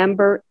be a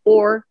member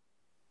or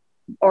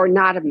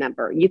not a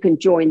member. You can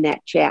join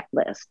that chat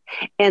list.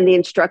 And the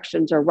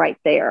instructions are right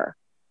there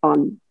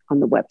on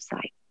the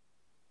website.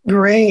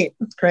 Great.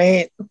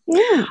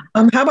 Yeah.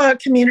 How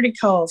about community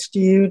calls? Do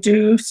you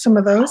do some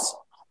of those?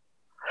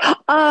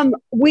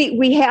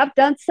 We have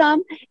done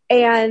some,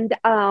 and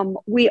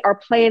we are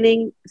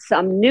planning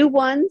some new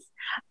ones.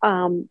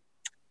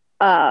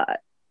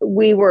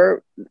 We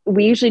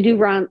usually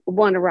do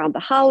one around the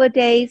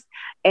holidays,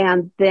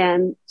 and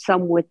then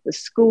some with the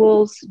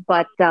schools.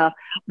 But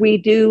we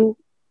do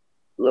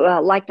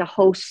like to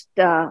host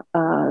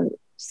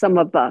some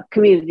of the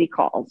community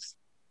calls.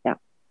 Yeah.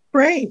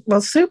 Great.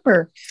 Well,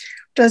 super.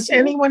 Does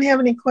anyone have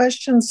any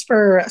questions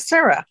for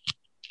Sarah?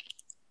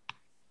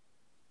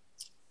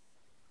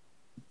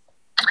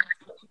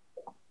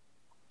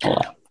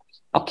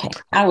 Okay,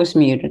 I was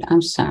muted.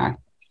 I'm sorry.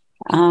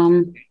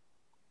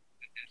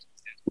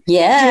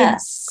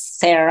 Yes,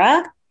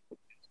 Sarah.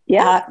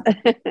 Yeah.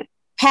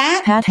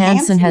 Pat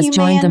Hansen has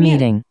joined the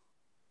meeting.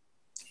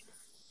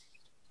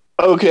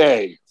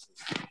 Okay.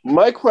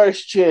 My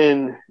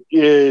question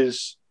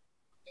is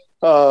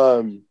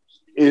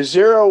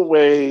there a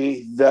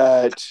way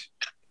that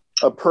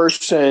a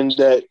person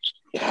that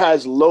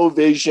has low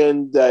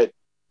vision that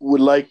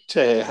would like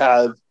to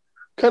have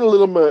kind of a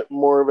little bit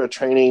more of a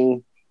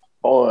training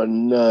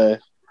on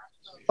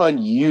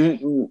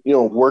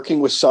working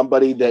with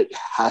somebody that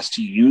has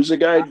to use a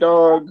guide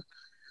dog,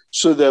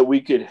 so that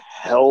we could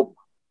help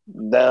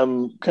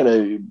them kind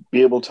of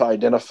be able to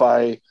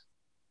identify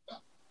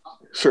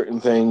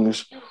certain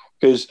things?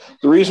 Because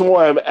the reason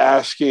why I'm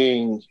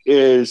asking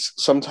is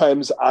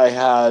sometimes I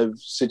have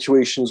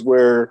situations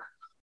where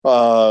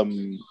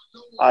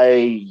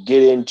I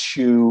get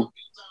into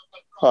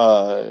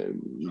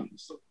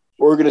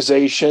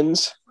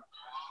organizations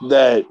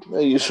that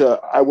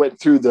I went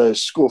through the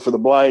School for the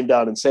Blind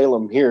down in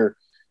Salem here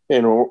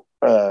in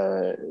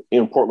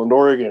Portland,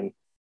 Oregon.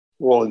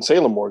 Well, in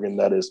Salem, Oregon,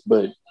 that is.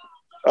 But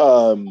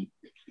and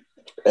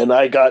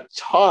I got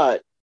taught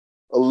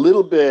a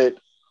little bit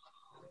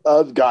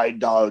of guide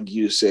dog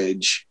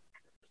usage.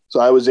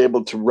 So I was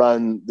able to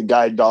run the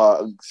guide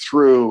dog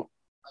through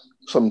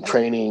some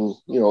training.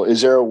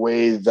 Is there a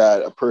way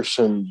that a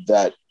person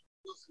that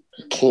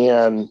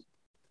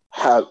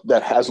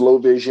has low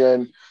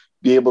vision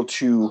be able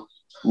to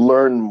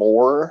learn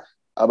more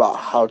about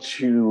how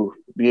to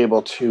be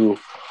able to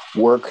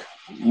work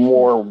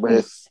more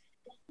with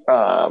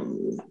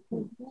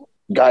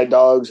guide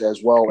dogs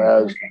as well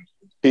as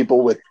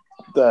people with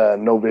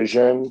no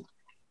vision,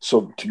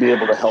 so to be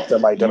able to help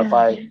them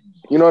identify,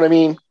 you know what I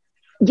mean?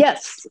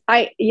 Yes,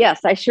 I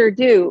sure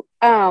do.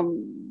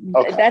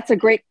 Okay. That's a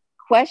great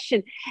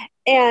question.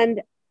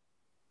 And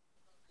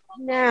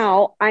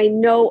now I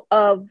know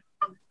of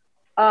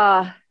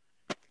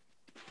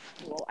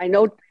I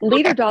know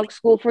Leader Dog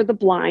School for the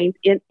Blind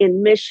in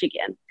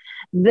Michigan.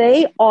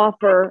 They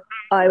offer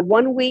a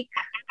 1 week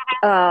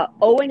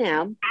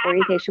O&M,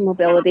 orientation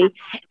mobility,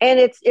 and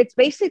it's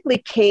basically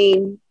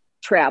cane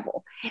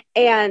travel.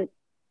 And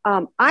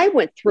I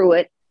went through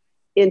it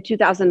in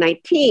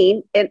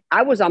 2019, and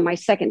I was on my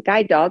second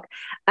guide dog,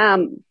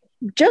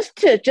 just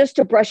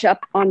to brush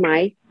up on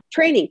my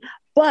training.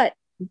 But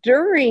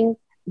during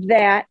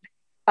that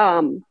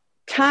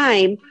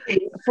time,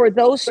 for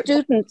those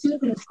students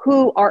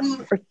who are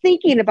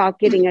thinking about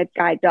getting a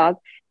guide dog,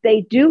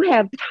 they do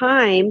have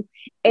time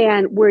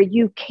and where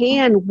you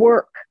can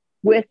work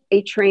with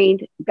a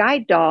trained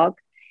guide dog,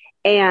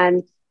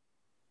 and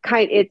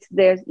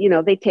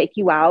they take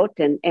you out,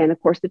 and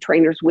of course the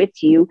trainer's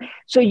with you,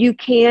 so you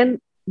can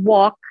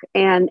walk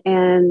and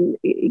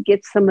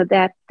get some of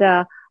that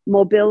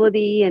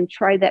mobility and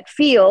try that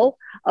feel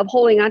of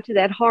holding onto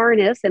that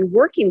harness and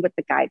working with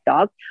the guide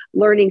dog,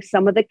 learning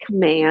some of the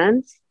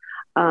commands.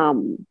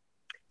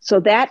 So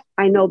that,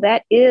 I know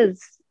that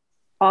is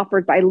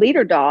offered by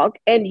Leader Dog,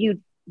 and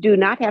you do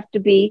not have to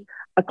be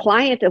a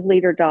client of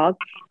Leader Dog,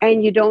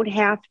 and you don't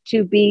have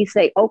to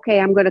say, okay,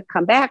 I'm going to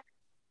come back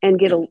and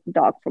get a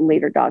dog from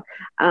Leader Dog.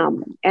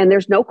 And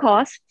there's no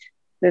cost.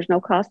 There's no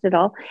cost at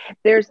all.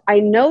 I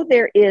know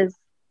there is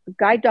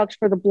Guide Dogs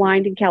for the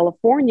Blind in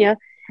California.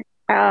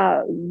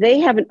 They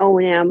have an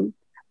O&M,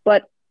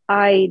 but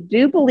I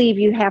do believe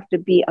you have to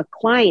be a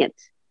client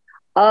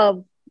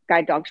of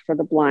Guide Dogs for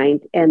the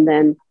Blind and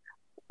then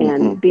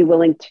be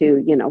willing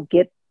to,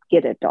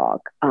 get a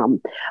dog.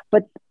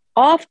 But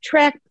off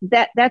track,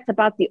 that's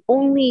about the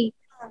only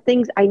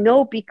things I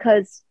know,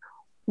 because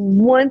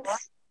once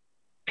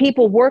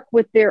people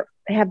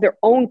have their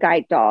own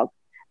guide dog,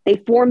 they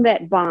form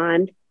that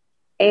bond.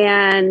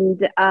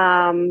 And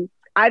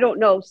I don't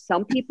know,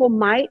 some people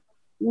might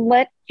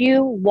let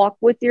you walk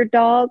with your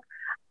dog.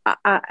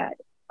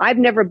 I've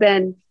never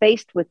been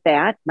faced with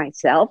that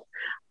myself,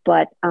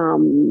 but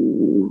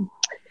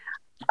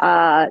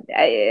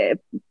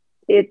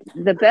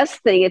the best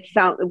thing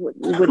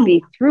would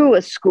be through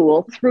a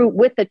school,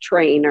 with a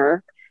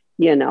trainer,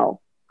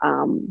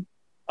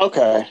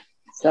 Okay.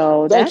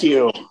 So thank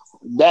you.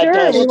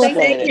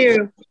 Thank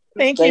you.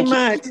 Thank you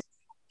much.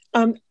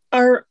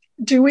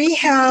 Do we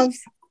have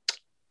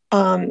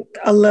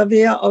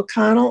Olivia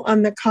O'Connell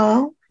on the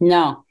call?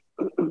 No.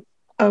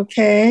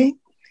 Okay.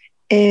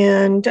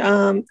 And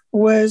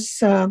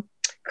was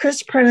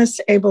Chris Prentice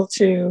able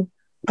to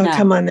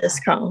come on this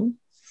call?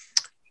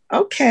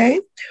 Okay.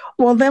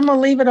 Well, then we'll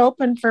leave it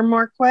open for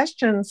more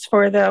questions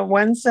for the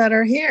ones that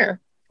are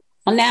here.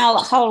 Well,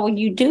 now,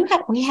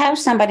 we have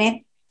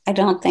somebody, I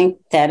don't think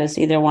that is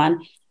either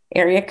one,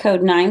 area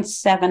code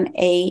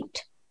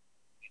 978,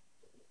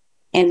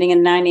 ending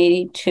in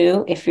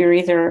 982. If you're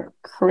either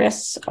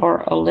Chris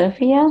or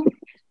Olivia,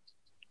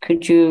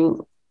 could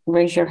you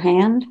raise your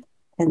hand?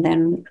 And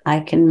then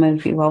I can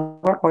move you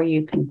over, or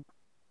you can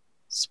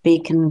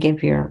speak and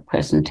give your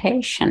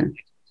presentation.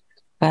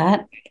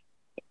 But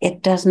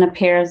it doesn't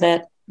appear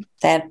that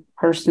that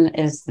person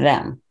is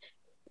them.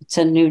 It's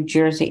a New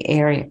Jersey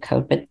area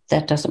code, but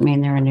that doesn't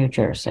mean they're in New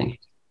Jersey.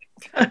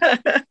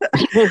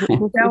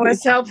 That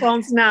was cell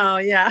phones now,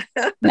 yeah.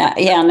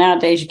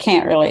 Nowadays you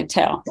can't really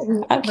tell.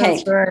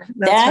 Okay, that's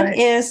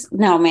right.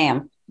 No,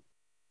 ma'am.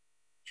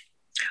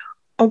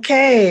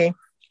 Okay.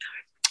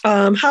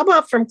 How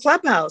about from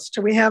Clubhouse?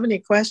 Do we have any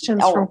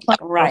questions from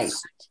Clubhouse? Right.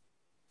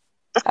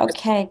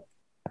 Okay.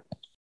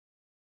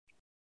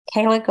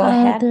 Kayla, go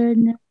ahead. There are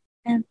no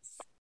hands.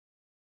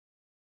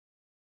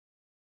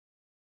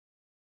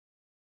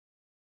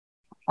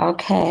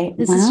 Okay.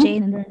 This is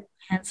Jane and the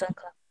hands on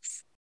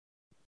Clubhouse.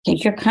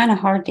 You're kind of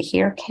hard to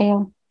hear,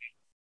 Kayla.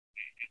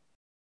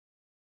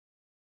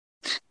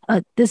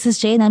 This is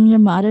Jane. I'm your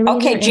moderator.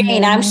 Okay,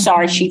 Jane. I'm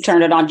sorry. She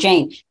turned it on.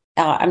 Jane.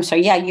 I'm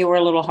sorry. Yeah, you were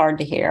a little hard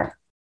to hear.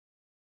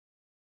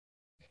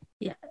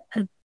 Yeah.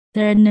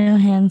 There are no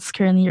hands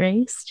currently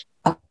raised.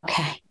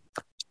 Okay.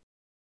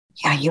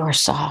 Yeah, you are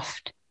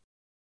soft.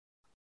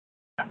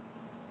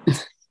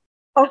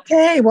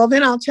 Okay. Well,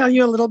 then I'll tell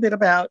you a little bit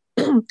about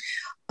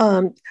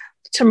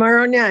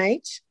tomorrow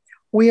night.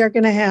 We are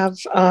going to have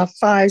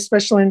 5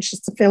 special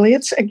interest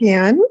affiliates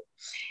again.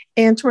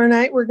 And tomorrow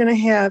night, we're going to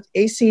have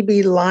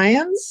ACB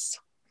Lions.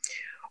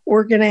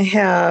 We're going to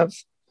have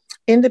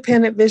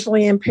Independent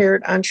Visually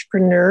Impaired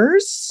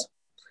Entrepreneurs.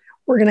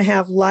 We're going to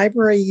have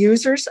Library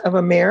Users of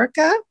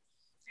America.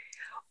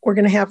 We're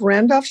going to have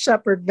Randolph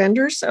Shepherd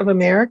Vendors of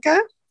America.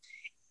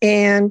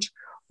 And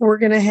we're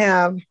going to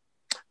have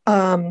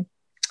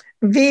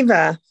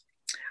Viva,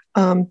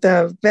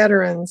 the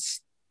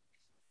veterans.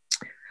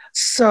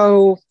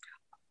 So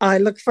I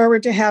look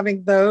forward to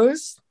having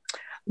those.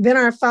 Then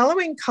our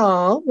following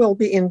call will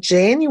be in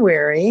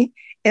January,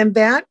 and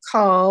that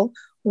call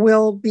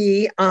will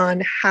be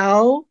on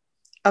how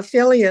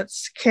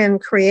affiliates can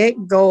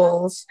create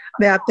goals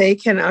that they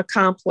can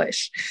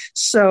accomplish.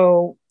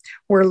 So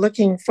we're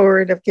looking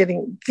forward to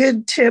getting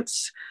good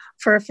tips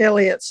for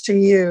affiliates to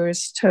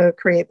use to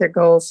create their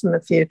goals in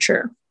the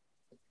future.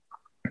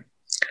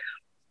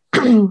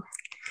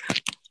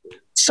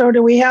 So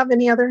do we have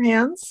any other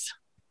hands?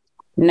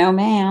 No,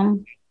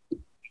 ma'am.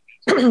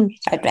 How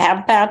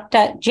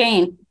about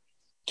Jane?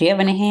 Do you have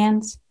any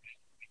hands?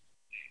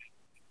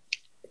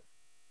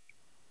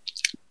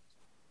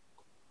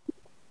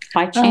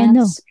 By chance?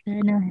 No, there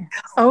are no hands.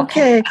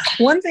 Okay.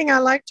 One thing I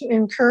like to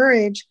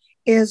encourage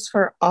is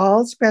for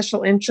all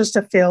special interest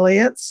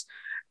affiliates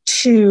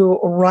to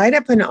write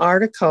up an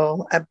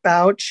article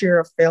about your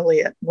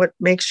affiliate, what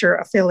makes your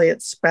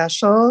affiliate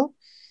special,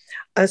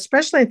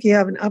 especially if you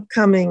have an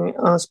upcoming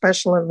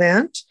special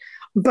event.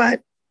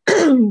 But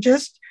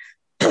just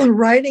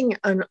writing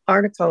an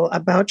article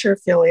about your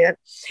affiliate,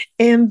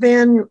 and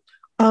then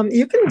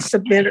you can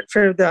submit it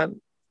for the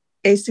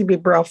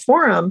ACB Braille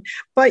Forum,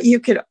 but you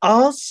could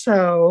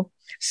also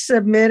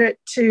submit it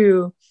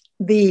to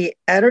the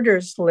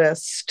editors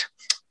list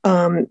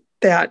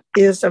that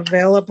is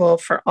available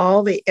for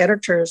all the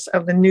editors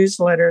of the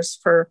newsletters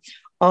for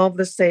all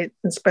the state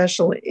and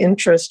special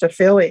interest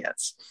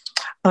affiliates.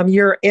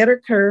 Your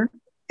editor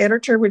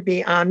would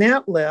be on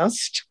that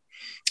list.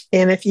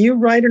 And if you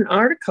write an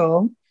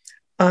article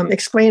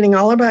explaining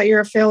all about your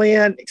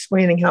affiliate,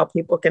 explaining how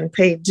people can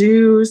pay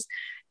dues,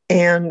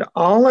 and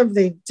all of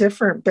the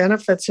different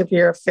benefits of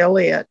your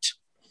affiliate,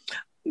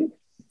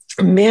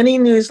 many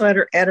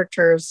newsletter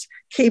editors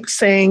keep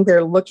saying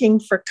they're looking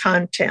for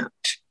content.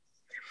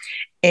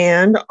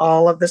 And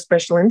all of the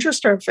special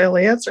interest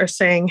affiliates are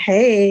saying,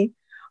 hey,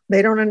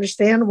 they don't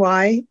understand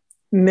why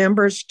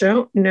members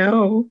don't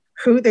know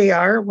who they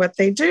are, what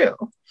they do.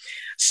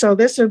 So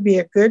this would be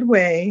a good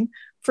way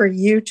for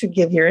you to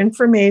give your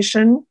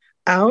information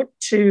out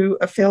to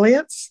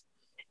affiliates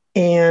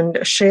and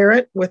share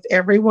it with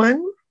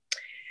everyone.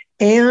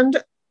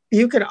 And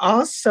you could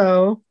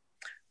also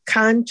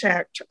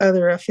contact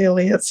other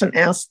affiliates and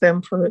ask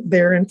them for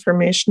their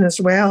information as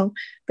well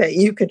that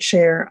you could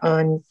share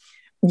on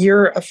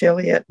your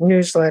affiliate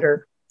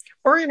newsletter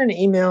or in an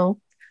email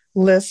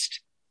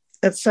list,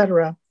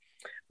 etc.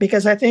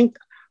 Because I think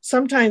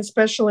sometimes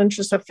special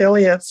interest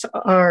affiliates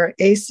are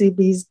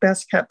ACB's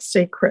best kept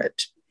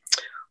secret.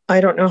 I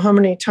don't know how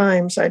many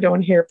times I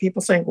don't hear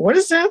people saying, what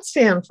does that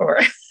stand for?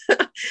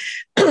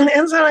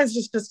 And sometimes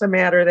it's just a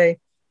matter they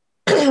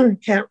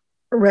can't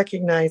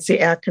recognize the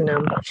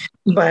acronym,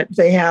 but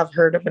they have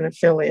heard of an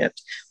affiliate.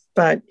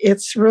 But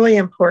it's really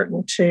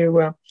important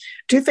to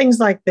do things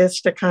like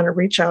this to kind of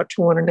reach out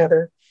to one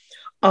another.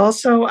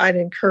 Also, I'd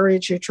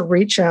encourage you to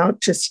reach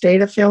out to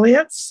state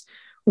affiliates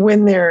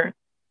when they're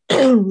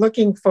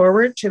looking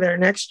forward to their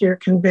next year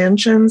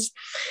conventions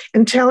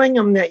and telling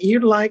them that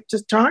you'd like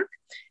to talk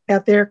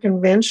at their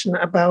convention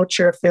about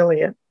your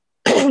affiliate.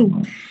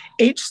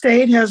 Each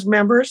state has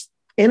members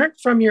in it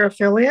from your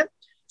affiliate.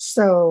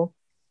 So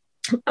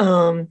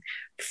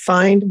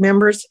find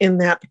members in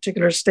that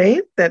particular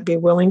state that'd be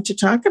willing to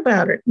talk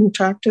about it and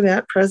talk to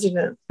that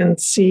president and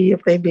see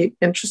if they'd be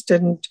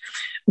interested in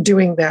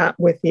doing that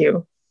with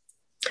you.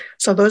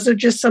 So those are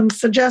just some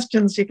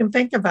suggestions you can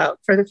think about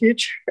for the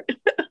future.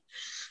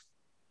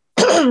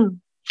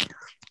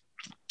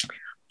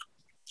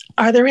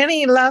 Are there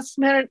any last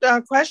minute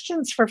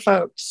questions for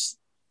folks?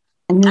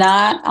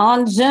 Not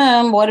on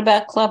Zoom. What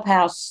about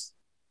Clubhouse,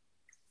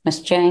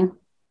 Miss Jane?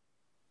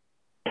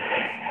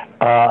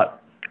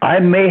 I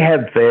may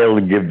have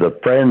failed to give the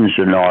Friends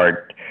in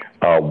Art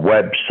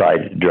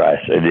website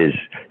address. It is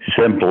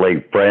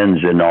simply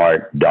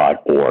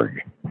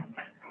friendsinart.org.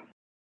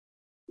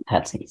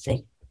 That's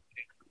easy.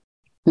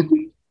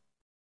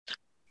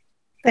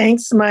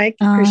 Thanks, Mike.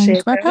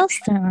 Appreciate Clubhouse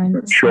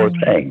that. Sure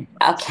thing.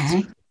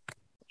 Okay.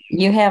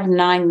 You have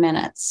 9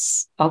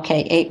 minutes.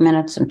 Okay, 8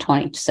 minutes and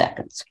 20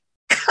 seconds.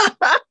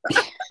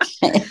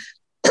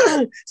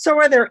 So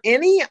are there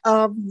any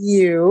of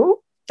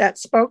you that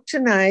spoke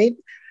tonight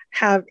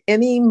have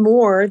any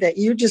more that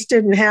you just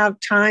didn't have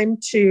time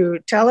to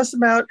tell us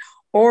about,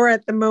 or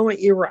at the moment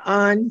you were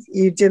on,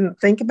 you didn't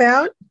think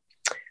about?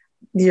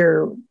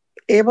 You're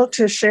able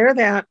to share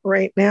that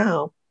right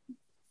now.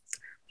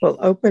 We'll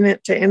open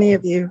it to any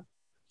of you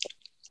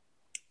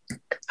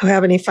who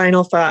have any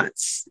final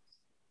thoughts.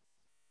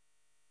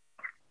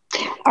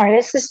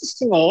 Artist, this is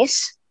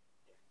Denise.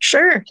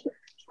 Sure.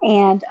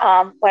 And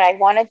what I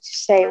wanted to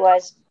say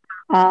was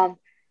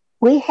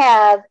we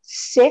have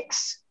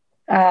 6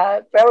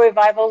 Braille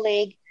Revival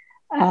League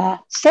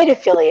state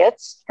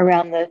affiliates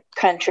around the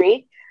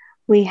country.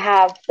 We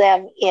have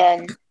them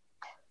in,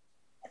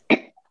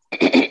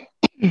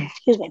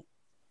 excuse me,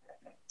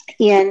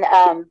 in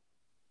the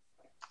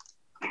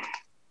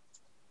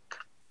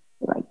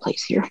right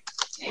place here,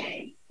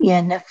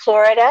 in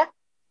Florida,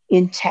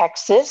 in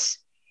Texas,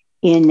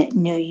 in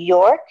New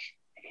York,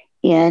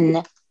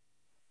 in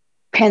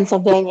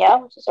Pennsylvania,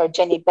 which is our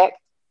Jenny Beck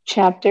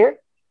chapter,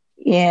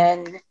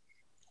 in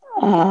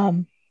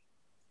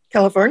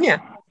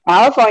California,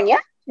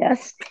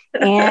 yes,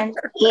 and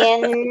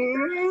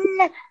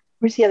in,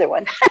 where's the other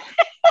one?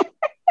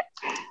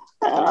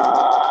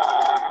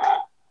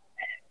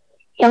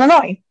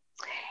 Illinois.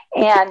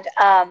 And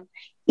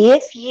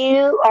if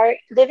you are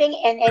living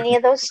in any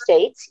of those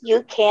states,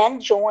 you can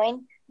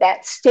join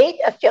that state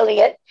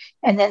affiliate,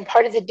 and then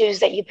part of the dues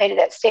that you pay to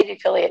that state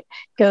affiliate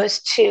goes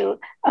to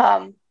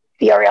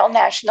VRL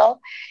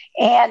National.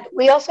 And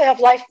we also have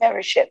life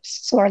memberships.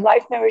 So our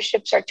life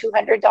memberships are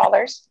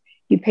 $200.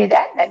 You pay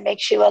that, and that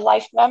makes you a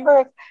life member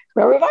of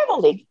Braille Revival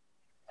League.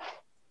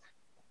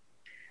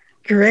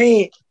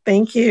 Great.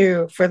 Thank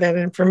you for that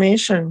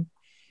information.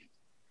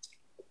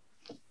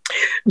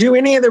 Do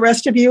any of the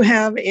rest of you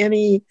have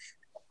any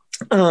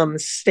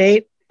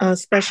state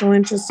special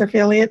interest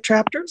affiliate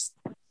chapters?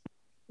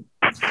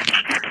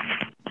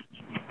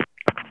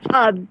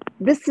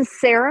 This is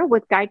Sarah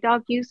with Guide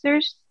Dog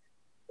Users.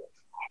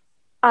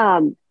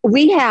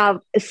 We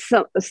have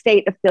some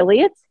state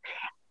affiliates,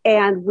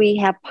 and we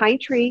have Pine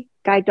Tree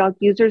Guide Dog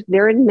users.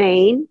 They're in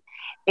Maine.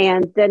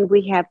 And then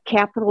we have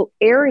capital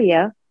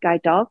area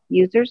guide dog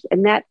users,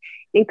 and that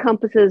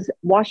encompasses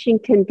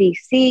Washington,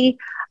 D.C.,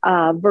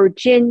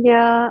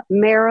 Virginia,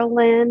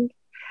 Maryland,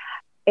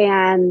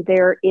 and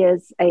there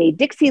is a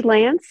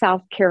Dixieland,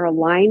 South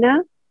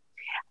Carolina.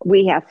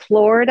 We have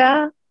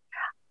Florida,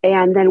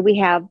 and then we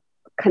have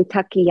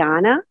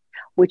Kentuckiana,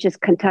 which is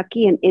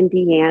Kentucky and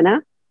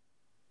Indiana.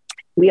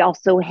 We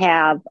also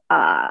have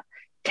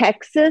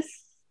Texas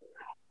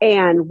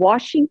and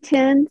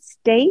Washington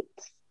State.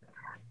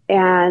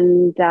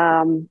 And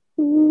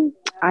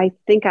I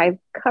think I've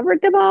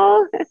covered them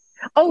all.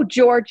 Oh,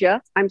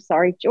 Georgia. I'm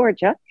sorry,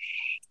 Georgia.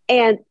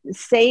 And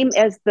same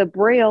as the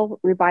Braille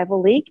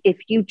Revival League, if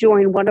you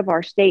join one of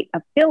our state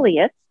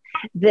affiliates,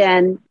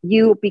 then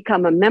you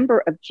become a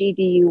member of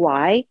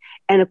GDUI.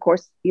 And of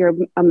course, you're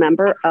a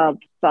member of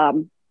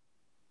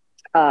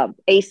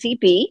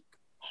ACB.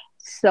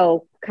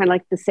 So kind of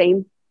like the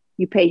same,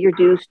 you pay your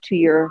dues to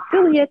your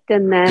affiliate,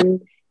 and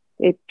then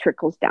it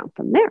trickles down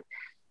from there.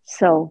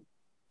 So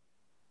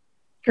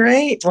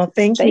great. Well,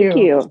 thank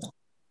you.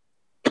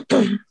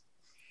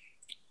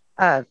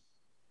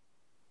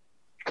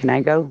 Can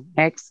I go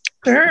next?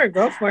 Sure,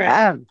 go for it.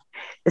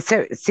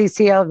 So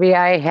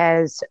CCLVI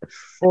has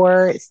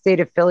 4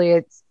 state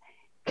affiliates: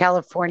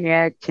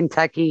 California,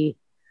 Kentucky,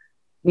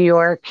 New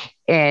York,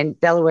 and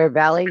Delaware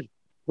Valley,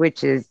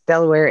 which is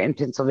Delaware and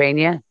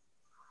Pennsylvania.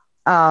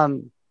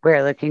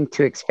 We're looking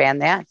to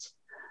expand that.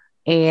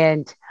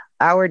 And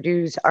our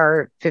dues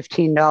are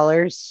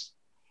 $15.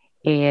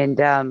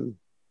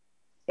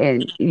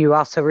 And you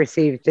also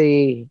receive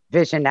the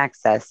Vision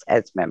Access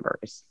as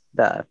members,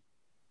 the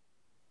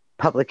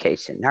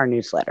publication, our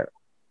newsletter.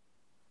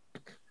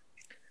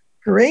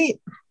 Great.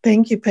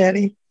 Thank you,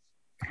 Patty.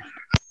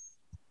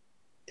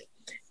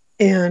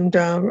 And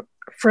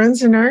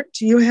Friends in Art,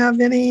 do you have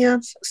any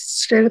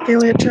state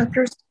affiliate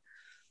chapters?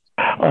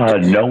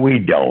 No, we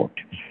don't.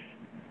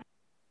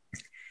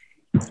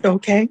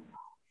 Okay.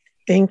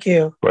 Thank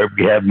you. Where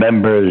we have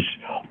members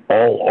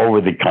all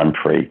over the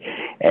country,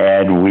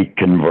 and we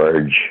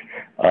converge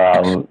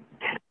at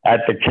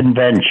the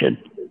convention.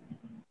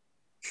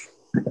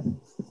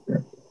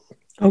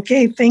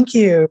 Okay, thank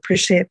you.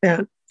 Appreciate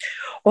that.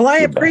 Well, I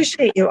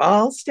appreciate you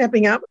all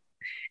stepping up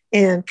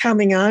and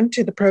coming on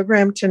to the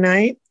program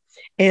tonight.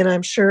 And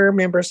I'm sure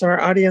members of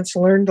our audience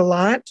learned a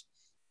lot.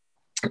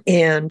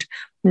 And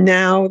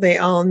now they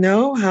all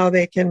know how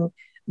they can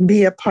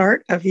be a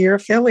part of your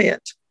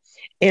affiliate.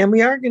 And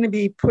we are going to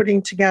be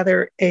putting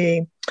together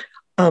a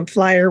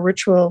flyer,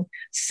 which we'll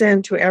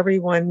send to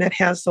everyone that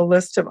has the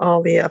list of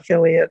all the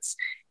affiliates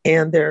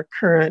and their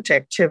current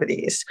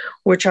activities,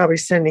 which I'll be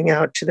sending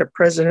out to the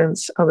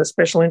presidents of the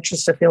special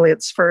interest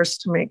affiliates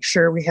first to make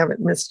sure we haven't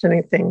missed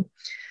anything.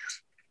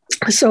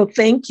 So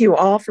thank you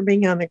all for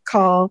being on the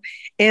call.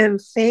 And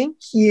thank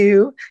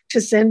you to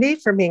Cindy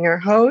for being our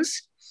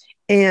host,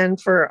 and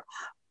for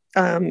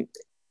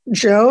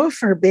Joe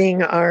for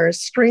being our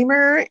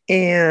streamer,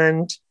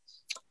 and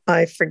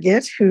I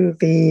forget who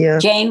the...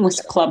 Jane was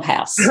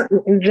Clubhouse.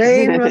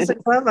 Jane was a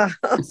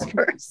Clubhouse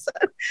person.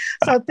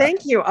 So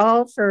thank you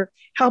all for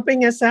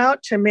helping us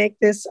out to make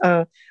this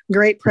a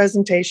great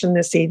presentation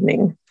this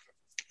evening.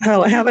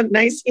 Have a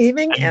nice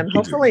evening, and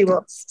hopefully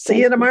we'll see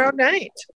you tomorrow night.